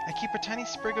 I keep a tiny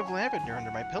sprig of lavender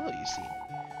under my pillow, you see.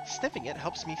 Sniffing it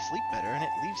helps me sleep better, and it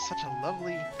leaves such a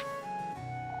lovely...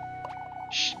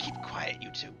 Shh, keep quiet, you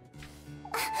two.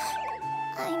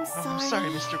 I'm sorry. Oh, I'm sorry,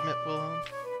 Mr. Mitwilhelm.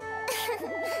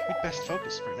 We'd best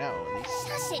focus for now, at least.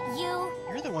 Shush it, you.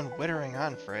 You're the one wittering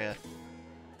on, Freya.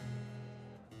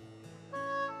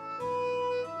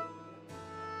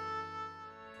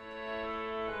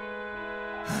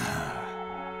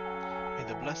 May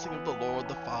the blessing of the Lord,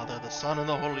 the Father, the Son, and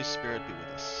the Holy Spirit be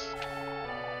with us.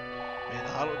 May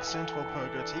the hallowed Saint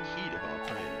Walpurga take heed of our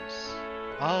prayers.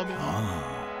 Amen.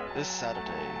 This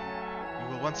Saturday,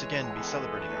 we will once again be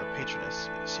celebrating our patroness,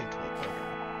 Saint Walpurga.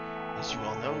 As you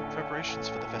all know, preparations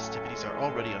for the festivities are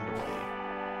already underway.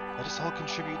 Let us all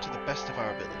contribute to the best of our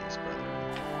abilities,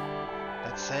 brethren.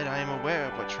 That said, I am aware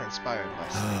of what transpired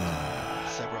last night.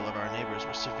 Several of our neighbors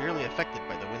were severely affected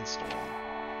by the windstorm.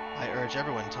 I urge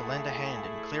everyone to lend a hand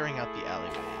in clearing out the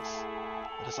alleyways.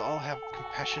 Let us all have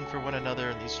compassion for one another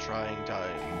in these trying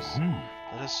times.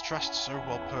 Let us trust Sir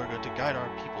Walpurga to guide our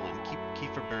people and keep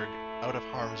Kieferberg out of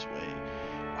harm's way.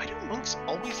 Why do monks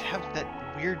always have that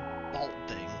weird bolt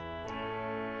thing?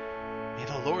 May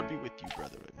the Lord be with you,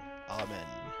 brethren. Amen.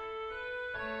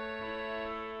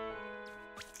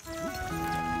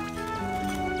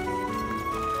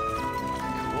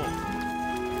 Cool.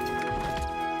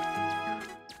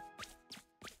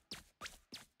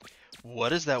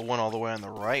 What is that one all the way on the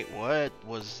right? What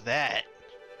was that?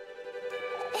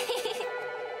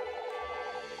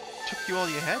 Took you all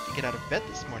you had to get out of bed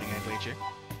this morning, I'd wager.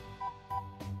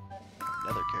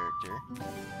 Another character.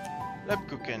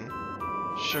 Lebkuchen.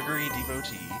 Sugary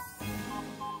devotee.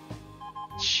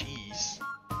 Cheese.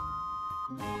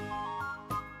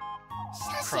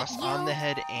 Cross on the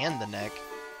head and the neck.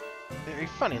 Very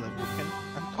funny, Lebkuchen.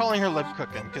 I'm calling her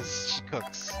Lebkuchen because she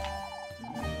cooks.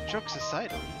 Jokes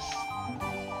aside, Elise.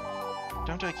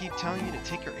 Don't I keep telling you to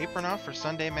take your apron off for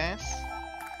Sunday Mass?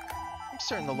 I'm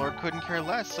certain the Lord couldn't care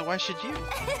less, so why should you?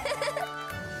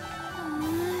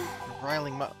 You're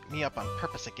riling me up on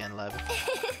purpose again, Leb.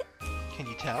 Can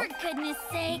you tell? For goodness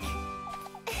sake.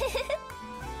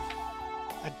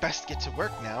 I'd best get to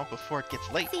work now, before it gets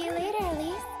late. See you later,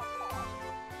 Elise.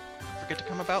 Forget to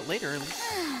come about later, Elise.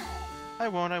 I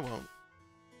won't.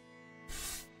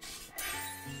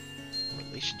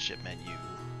 Relationship menu.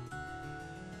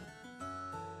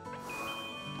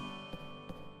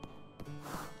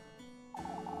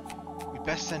 We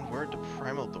best send word to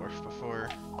Primaldorf before...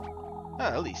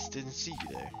 Ah, Elise, didn't see you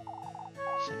there.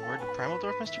 Send word to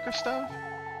Primaldorf, Mr. Gustav?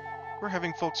 We're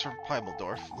having folks from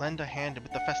Primaldorf lend a hand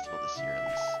with the festival this year,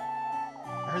 Elise.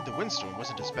 I heard the windstorm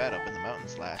wasn't as bad up in the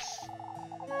mountains last.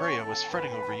 Freya was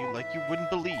fretting over you like you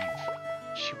wouldn't believe.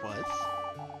 She was?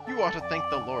 You ought to thank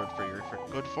the Lord for your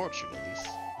good fortune, Elise.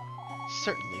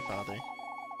 Certainly, Father.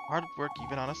 Hard at work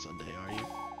even on a Sunday, are you?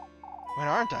 When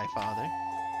aren't I, Father?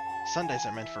 Sundays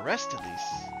are meant for rest,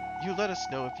 Elise. You let us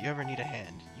know if you ever need a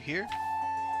hand. You hear?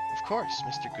 Of course,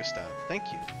 Mr. Gustav.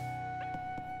 Thank you.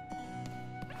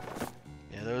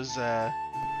 Yeah, those, I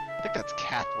think that's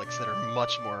Catholics that are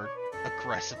much more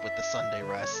aggressive with the Sunday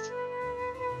rest.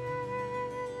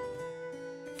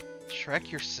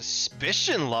 Track your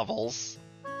suspicion levels?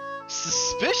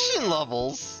 Suspicion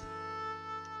levels?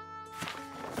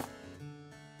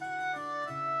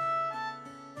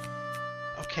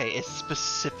 Okay, it's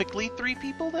specifically 3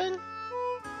 people then?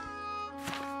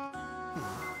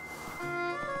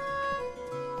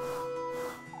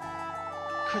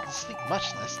 Couldn't sleep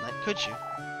much last night, could you?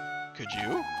 Could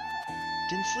you?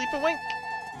 Didn't sleep a wink.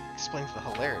 Explains the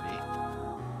hilarity.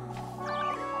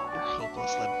 You're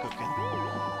hopeless, Lebkuchen.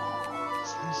 As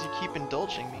long as you keep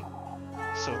indulging me.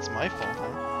 So it's my fault,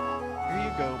 huh? Here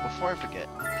you go, before I forget.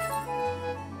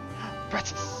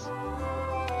 Pretzels!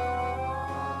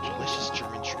 Delicious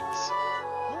German treats.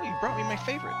 Oh, you brought me my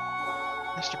favorite.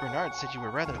 Mr. Bernard said you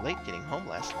were rather late getting home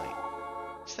last night.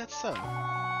 Is that so?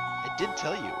 I did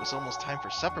tell you it was almost time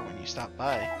for supper when you stopped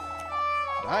by.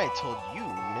 But I told you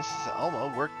Mrs.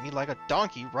 Alma worked me like a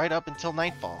donkey right up until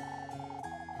nightfall.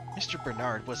 Mr.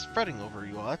 Bernard was fretting over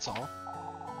you, that's all.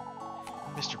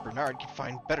 Mr. Bernard can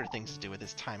find better things to do with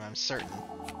his time, I'm certain.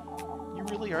 You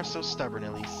really are so stubborn,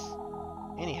 Elise.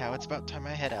 Anyhow, it's about time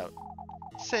I head out.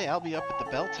 Say, I'll be up at the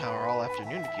bell tower all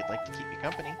afternoon if you'd like to keep me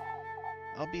company.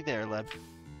 I'll be there, Leb.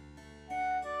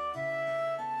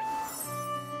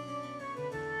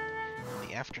 In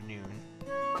the afternoon.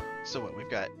 So what, we've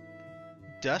got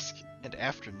dusk and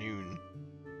afternoon.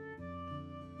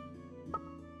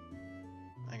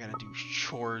 I gotta do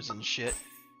chores and shit.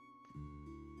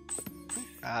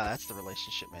 Ah, that's the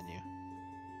relationship menu.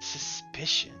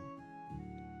 Suspicion.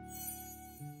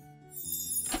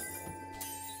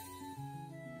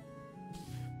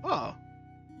 Oh.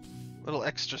 Little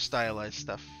extra stylized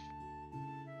stuff.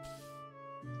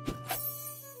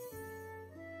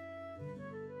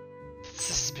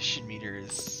 Suspicion meter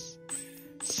is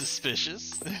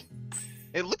suspicious.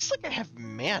 It looks like I have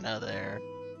mana there.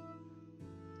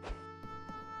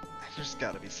 There's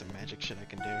gotta be some magic shit I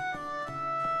can do.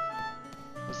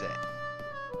 What's that?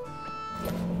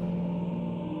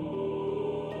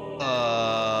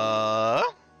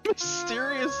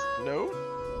 Mysterious note?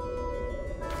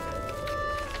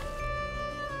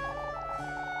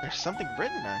 There's something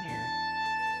written on here.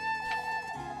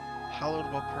 Hallowed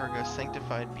Walpurga,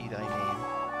 sanctified be thy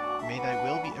name. May thy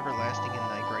will be everlasting and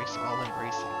thy grace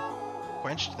all-embracing.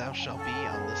 Quenched thou shalt be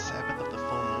on this Sabbath of the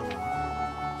full moon.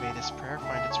 May this prayer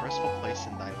find its restful place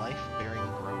in thy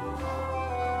life-bearing grove.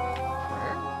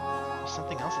 Prayer? There's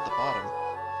something else at the bottom.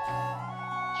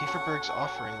 Kieferberg's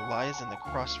offering lies in the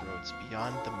crossroads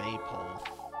beyond the maypole.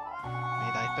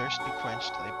 May thy thirst be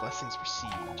quenched, thy blessings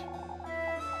received.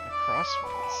 The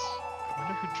crossroads. I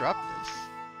wonder who dropped this.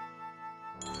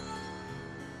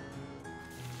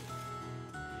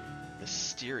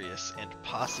 Mysterious and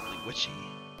possibly witchy.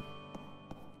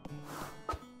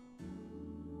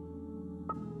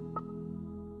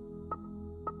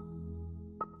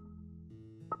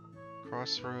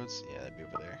 Crossroads, yeah, that'd be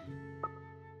over there.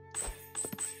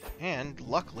 And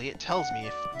luckily it tells me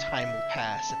if time will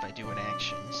pass if I do an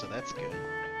action, so that's good.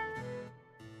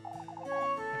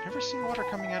 I've never seen water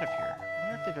coming out of here. I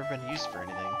wonder if they've ever been used for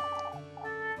anything.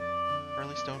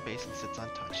 Early stone basin sits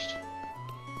untouched.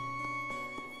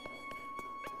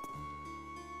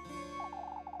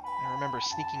 I remember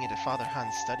sneaking into Father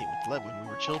Han's study with Lev when we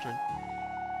were children.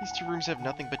 These two rooms have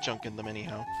nothing but junk in them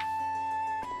anyhow.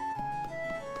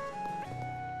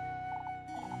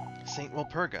 Saint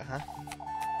Walpurga, huh?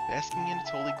 Basking in its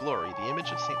holy glory, the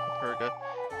image of Saint Walpurga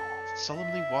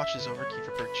solemnly watches over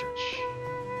Kieferberg Church.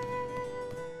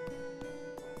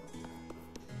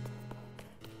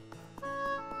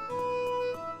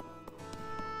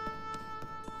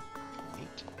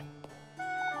 Neat.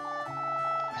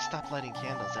 I stopped lighting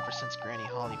candles ever since Granny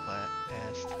Holly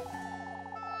passed.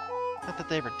 Not that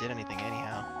they ever did anything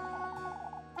anyhow.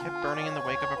 Kept burning in the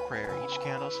wake of a prayer, each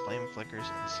candle's flame flickers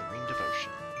in serene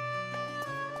devotion.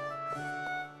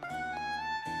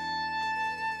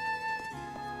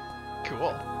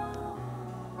 Cool.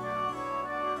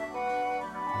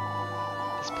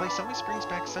 This place always brings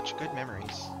back such good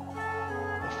memories.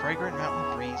 The fragrant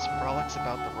mountain breeze frolics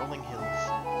about the rolling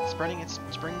hills, spreading its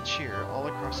spring cheer all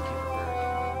across Kieferberg.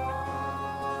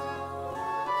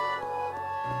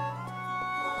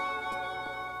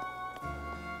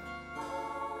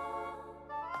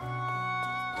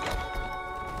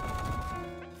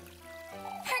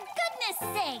 For goodness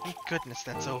sake! Thank goodness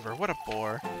that's over. What a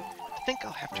bore. I think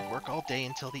I'll have to work all day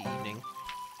until the evening.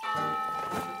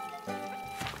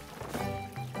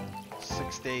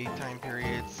 6-day time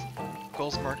periods.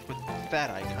 Goals marked with that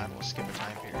icon will skip a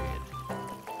time period.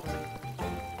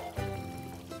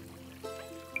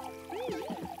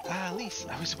 Ah, Elise,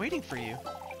 I was waiting for you.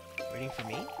 Waiting for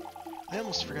me? I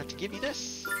almost forgot to give you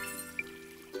this.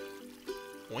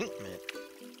 Ointment.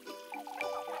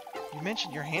 You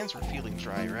mentioned your hands were feeling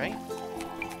dry, right?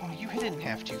 Oh, you didn't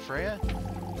have to, Freya.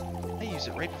 I use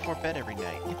it right before bed every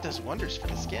night. It does wonders for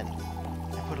the skin.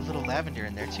 I put a little lavender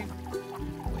in there too.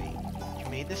 Wait, you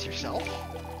made this yourself?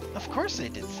 Of course I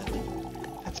did, silly.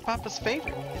 That's Papa's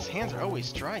favorite. His hands are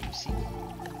always dry, you see.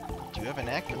 You have a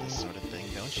knack for this sort of thing,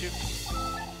 don't you?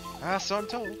 Ah, so I'm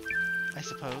told. I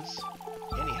suppose.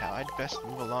 Anyhow, I'd best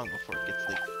move along before it gets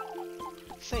late.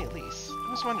 Say, Elise,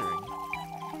 I was wondering.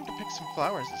 I'm going to pick some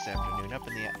flowers this afternoon up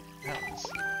in the mountains.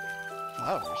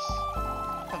 Flowers?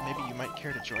 Thought maybe you might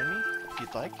care to join me, if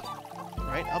you'd like.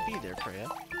 Right, I'll be there, Freya.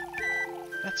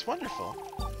 That's wonderful.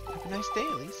 Have a nice day,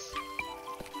 Elise.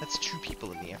 That's 2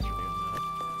 people in the afternoon,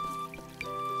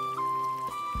 though.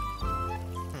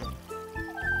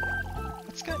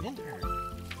 What's gotten into her?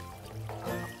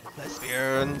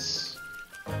 Lesbians!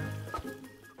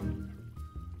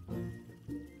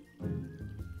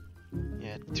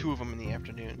 Yeah, 2 of them in the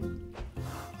afternoon.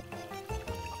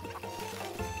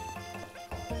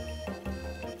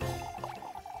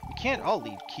 Can't all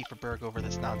leave Kieferberg over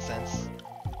this nonsense.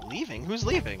 Leaving? Who's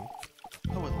leaving?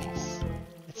 Oh, Elise.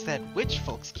 It's that witch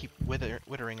folks keep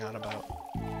wittering on about.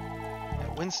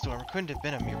 That windstorm couldn't have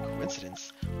been a mere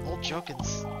coincidence. Old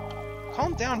jokins.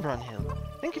 Calm down, Brunhild.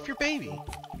 Think of your baby.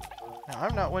 Now,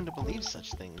 I'm not one to believe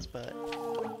such things, but...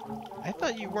 I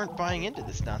thought you weren't buying into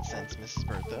this nonsense, Mrs.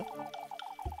 Bertha.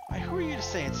 Why, who are you to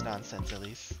say it's nonsense,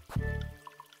 Elise?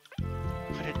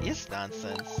 But it is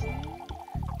nonsense.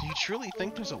 Do you truly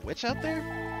think there's a witch out there?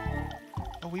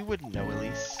 Oh, we wouldn't know,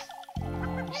 Elise.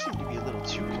 You seem to be a little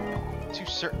too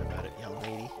certain about it, young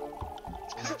lady.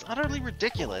 It's because it's utterly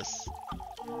ridiculous.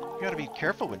 You gotta be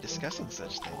careful when discussing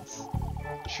such things.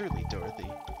 Truly, Dorothy.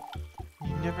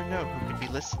 You never know who could be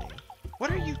listening. What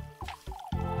are you...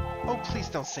 Oh, please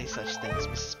don't say such things,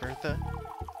 Mrs. Bertha.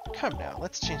 Come now,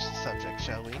 let's change the subject,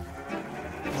 shall we?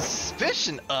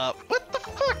 Suspicion up? What the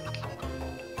fuck?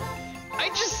 I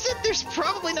just said there's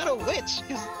probably not a witch,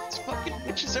 because fucking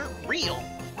witches aren't real.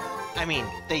 I mean,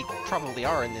 they probably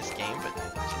are in this game, but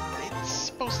it's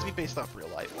supposed to be based off real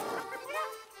life.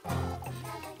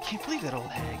 Can't believe that old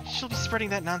hag. She'll be spreading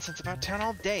that nonsense about town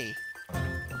all day.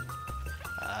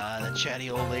 Yeah, the chatty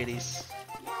old ladies.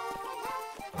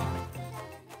 I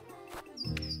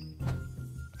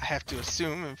have to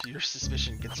assume if your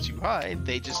suspicion gets too high,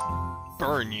 they just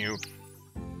burn you.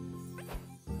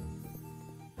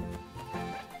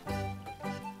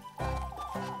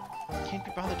 Can't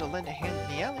be bothered to lend a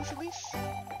hand in the alleys, at least?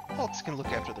 Folks can look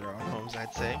after their own homes,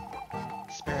 I'd say.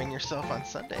 Sparing yourself on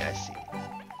Sunday, I see.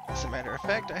 As a matter of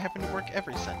fact, I happen to work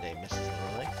every Sunday, Mrs.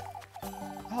 Loreley.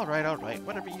 Alright,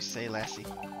 whatever you say, lassie.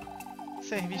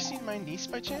 Say, have you seen my niece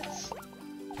by chance?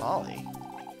 Molly?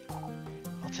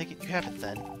 I'll take it you haven't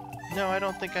then. No, I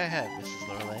don't think I have, Mrs.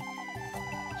 Loreley.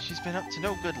 She's been up to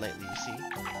no good lately, you see.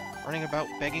 Running about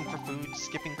begging for food,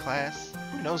 skipping class,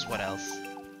 who knows what else.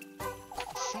 I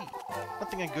see.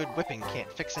 Nothing a good whipping can't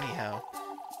fix anyhow.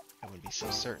 I wouldn't be so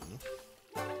certain.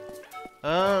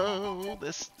 Oh,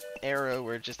 this era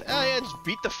where just, oh yeah, just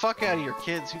beat the fuck out of your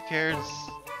kids, who cares?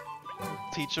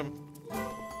 Teach them.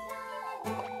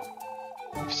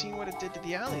 You've seen what it did to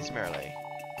the alleys, Marielle.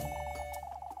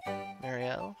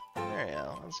 Marielle?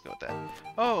 Let's go with that.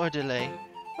 Oh, Odile,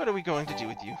 what are we going to do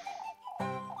with you?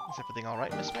 Is everything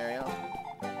alright, Miss Marielle?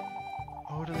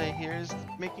 Odile here is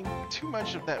making too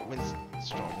much of that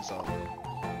windstorm is all.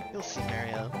 You'll see,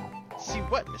 Marielle. See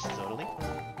what, Mrs. Odile?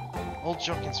 Old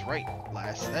Jokin's right,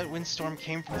 lass. That windstorm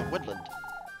came from the woodland.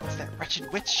 It's that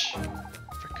wretched witch.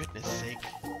 For goodness sake.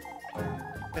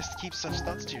 Best keep such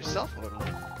thoughts to yourself, Odile.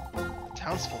 The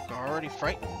townsfolk are already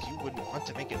frightened. You wouldn't want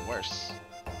to make it worse.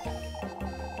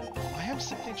 I am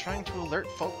simply trying to alert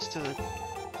folks to the...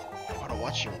 You want to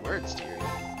watch your words, dearie.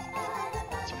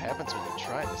 That's what happens when you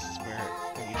try Mrs.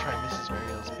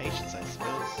 Marielle's patience, I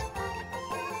suppose.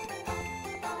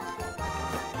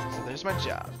 So there's my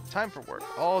job. Time for work.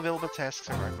 All available tasks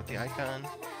are marked with the icon,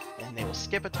 and they will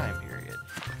skip a time period.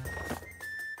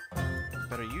 The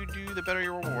better you do, the better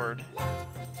your reward.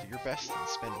 Do your best and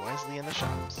spend wisely in the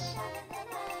shops.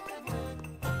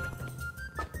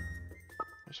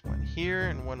 There's one here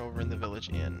and one over in the village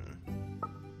inn.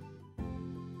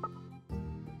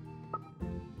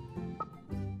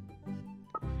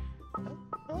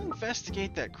 I'll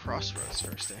investigate that crossroads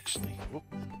first, actually. Whoop.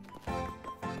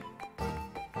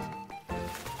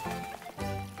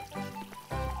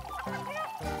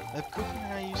 Cookie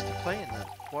and I used to play in the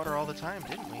water all the time,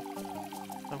 didn't we?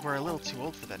 But we're a little too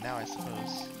old for that now, I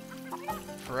suppose.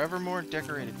 Forevermore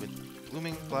decorated with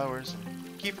blooming flowers,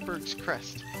 and Kieferberg's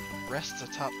crest rests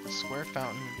atop the square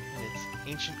fountain in its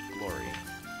ancient glory.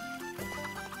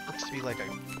 Looks to be like a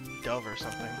dove or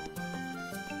something.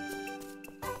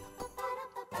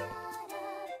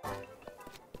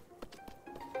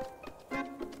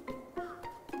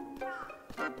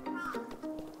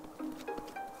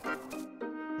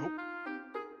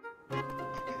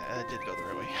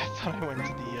 I thought I went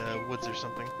to the woods or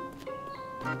something.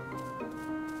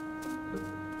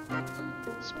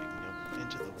 Speaking of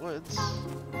into the woods...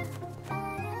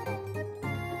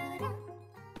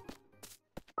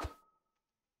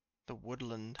 The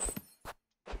woodland.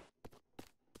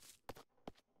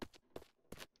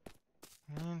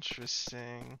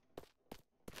 Interesting.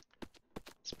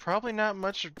 It's probably not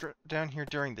much down here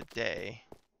during the day.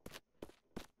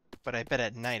 But I bet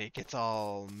at night it gets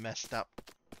all messed up.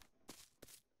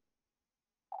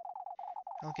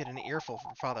 I'll get an earful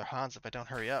from Father Hans if I don't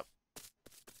hurry up.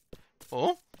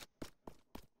 Oh?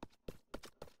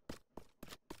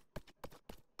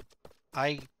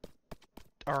 I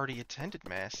already attended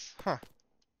Mass. Huh.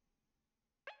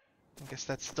 I guess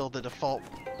that's still the default.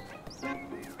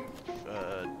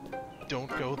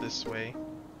 Don't go this way.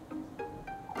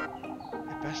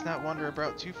 I'd best not wander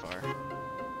about too far.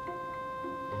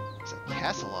 There's a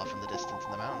castle off in the distance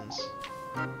in the mountains.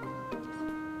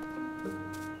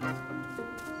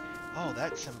 Oh,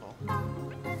 that symbol.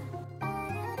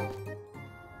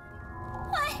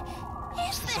 What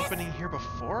is Was this opening here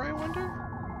before, I wonder?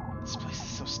 This place is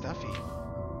so stuffy.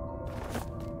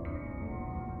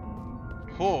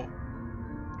 Oh.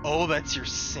 Oh, that's your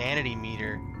sanity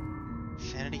meter.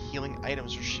 Sanity healing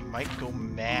items or she might go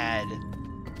mad.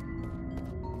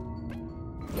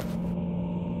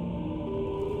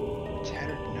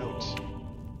 Tattered note.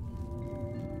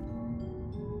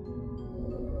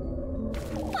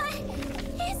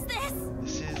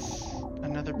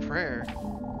 Prayer.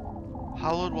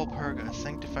 Hallowed Walpurga,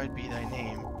 sanctified be thy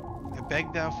name. I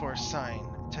beg thou for a sign,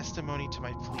 a testimony to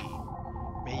my plea.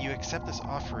 May you accept this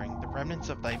offering, the remnants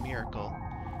of thy miracle.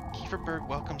 Kieferberg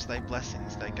welcomes thy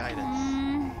blessings, thy guidance.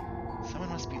 Someone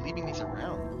must be leaving these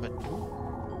around, but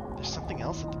there's something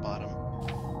else at the bottom.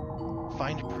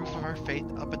 Find proof of our faith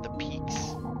up at the peaks,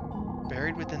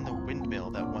 buried within the windmill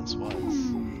that once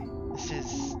was. This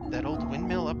is that old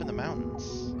windmill up in the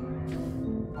mountains.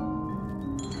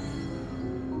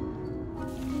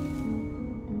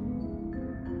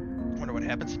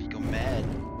 happens if you go mad?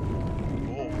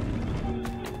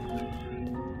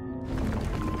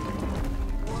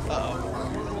 Oh.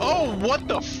 Uh-oh. Oh, what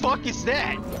the fuck is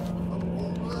that?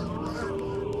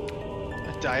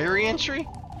 A diary entry?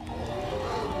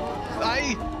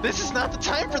 This is not the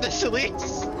time for this, Elise!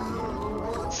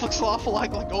 This looks an awful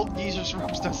lot like old geezer's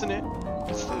robes, doesn't it?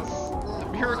 What's this? The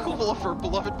miracle of our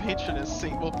beloved patroness,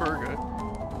 Saint Walpurga.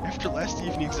 After last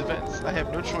evening's events, I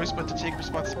have no choice but to take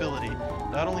responsibility,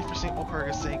 not only for Saint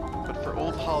Walpurga's sake, but for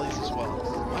old Holly's as well.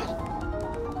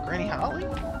 What? Granny Holly?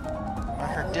 On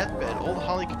her deathbed, old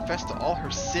Holly confessed to all her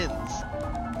sins.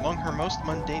 Among her most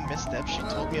mundane missteps, she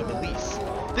told me of Elise.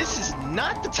 This is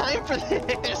not the time for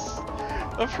this!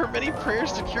 Of her many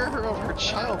prayers to cure her of her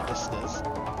childlessness.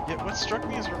 Yet what struck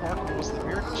me as remarkable was the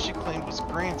miracle she claimed was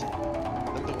granted.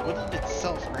 That the woodland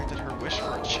itself granted her wish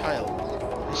for a child.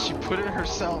 As she put it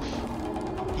herself,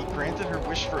 he granted her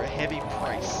wish for a heavy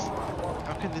price.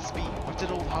 How could this be? What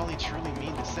did old Holly truly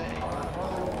mean to say?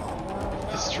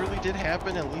 If this truly did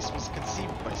happen, Elise was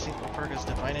conceived by St. Walpurga's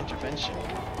divine intervention.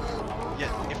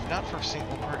 Yet, if not for St.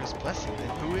 Walpurga's blessing, then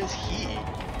who is he?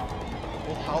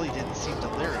 Old Holly didn't seem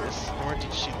delirious, nor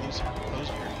did she lose her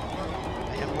composure.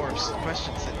 I have more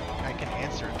questions than I can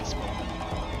answer at this moment.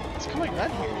 What's going on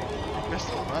here? I best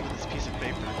hold on to this piece of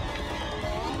paper.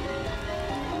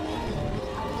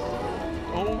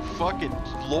 Oh fucking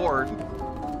lord.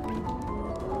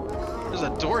 There's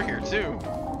a door here too.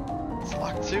 It's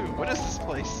locked too. What is this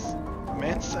place? A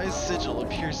man-sized sigil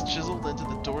appears chiseled into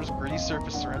the door's gritty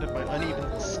surface surrounded by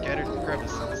uneven, scattered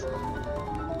crevices.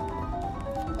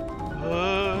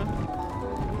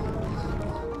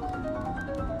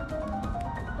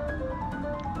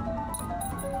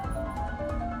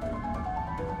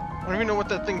 I don't even know what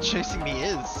that thing chasing me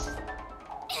is.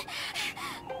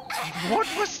 What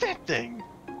was that thing?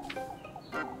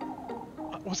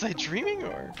 Was I dreaming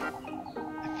or?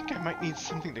 I think I might need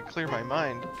something to clear my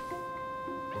mind.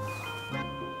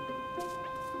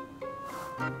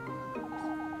 I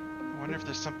wonder if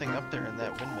there's something up there in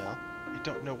that windmill. I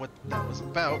don't know what that was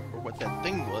about, or what that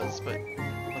thing was, but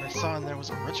what I saw in there was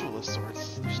a ritual of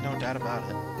sorts. There's no doubt about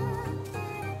it.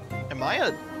 Am I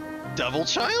a devil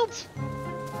child?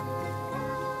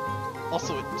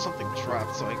 Also, something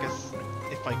dropped, so I guess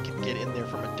if I could get in there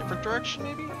from a different direction,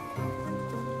 maybe?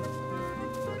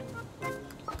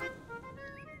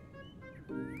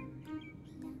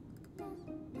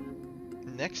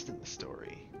 Next in the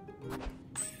story.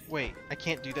 Wait, I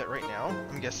can't do that right now?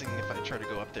 I'm guessing if I try to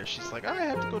go up there, she's like, oh, I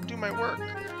have to go do my work.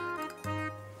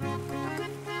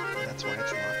 That's why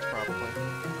it's locked, probably.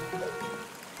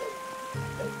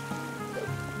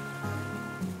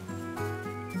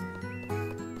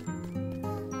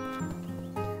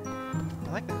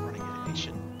 I like that running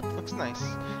animation. Looks nice.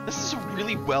 This is a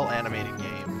really well animated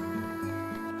game.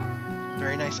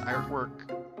 Very nice artwork.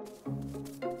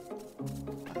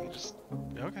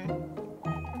 Okay.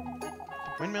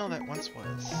 Windmill that once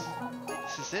was.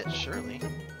 This is it, surely.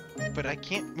 But I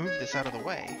can't move this out of the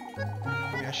way.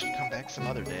 Maybe I should come back some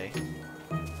other day.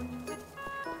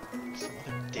 Some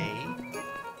other day?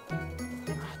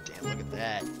 Ah, damn, look at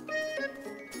that.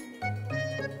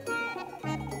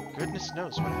 Goodness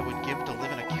knows what I would give to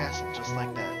live in a castle just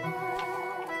like that.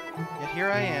 Yet here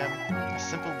I am, a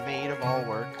simple maid of all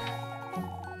work.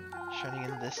 Shining in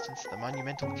the distance, the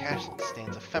monumental castle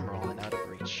stands ephemeral and out of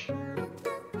reach.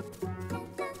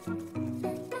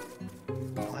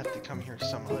 Here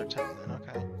some other time then,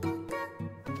 okay.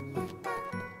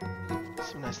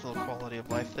 Some nice little quality of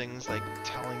life things like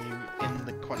telling you in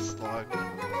the quest log.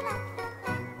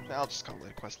 I'll just call it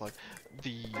a quest log.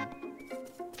 The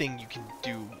thing you can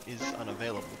do is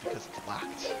unavailable because it's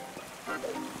locked.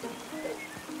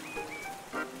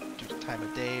 Due to time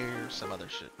of day or some other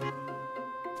shit.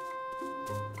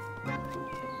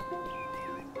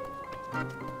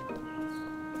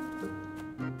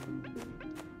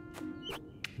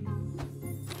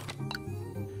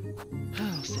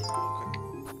 I'll save real quick.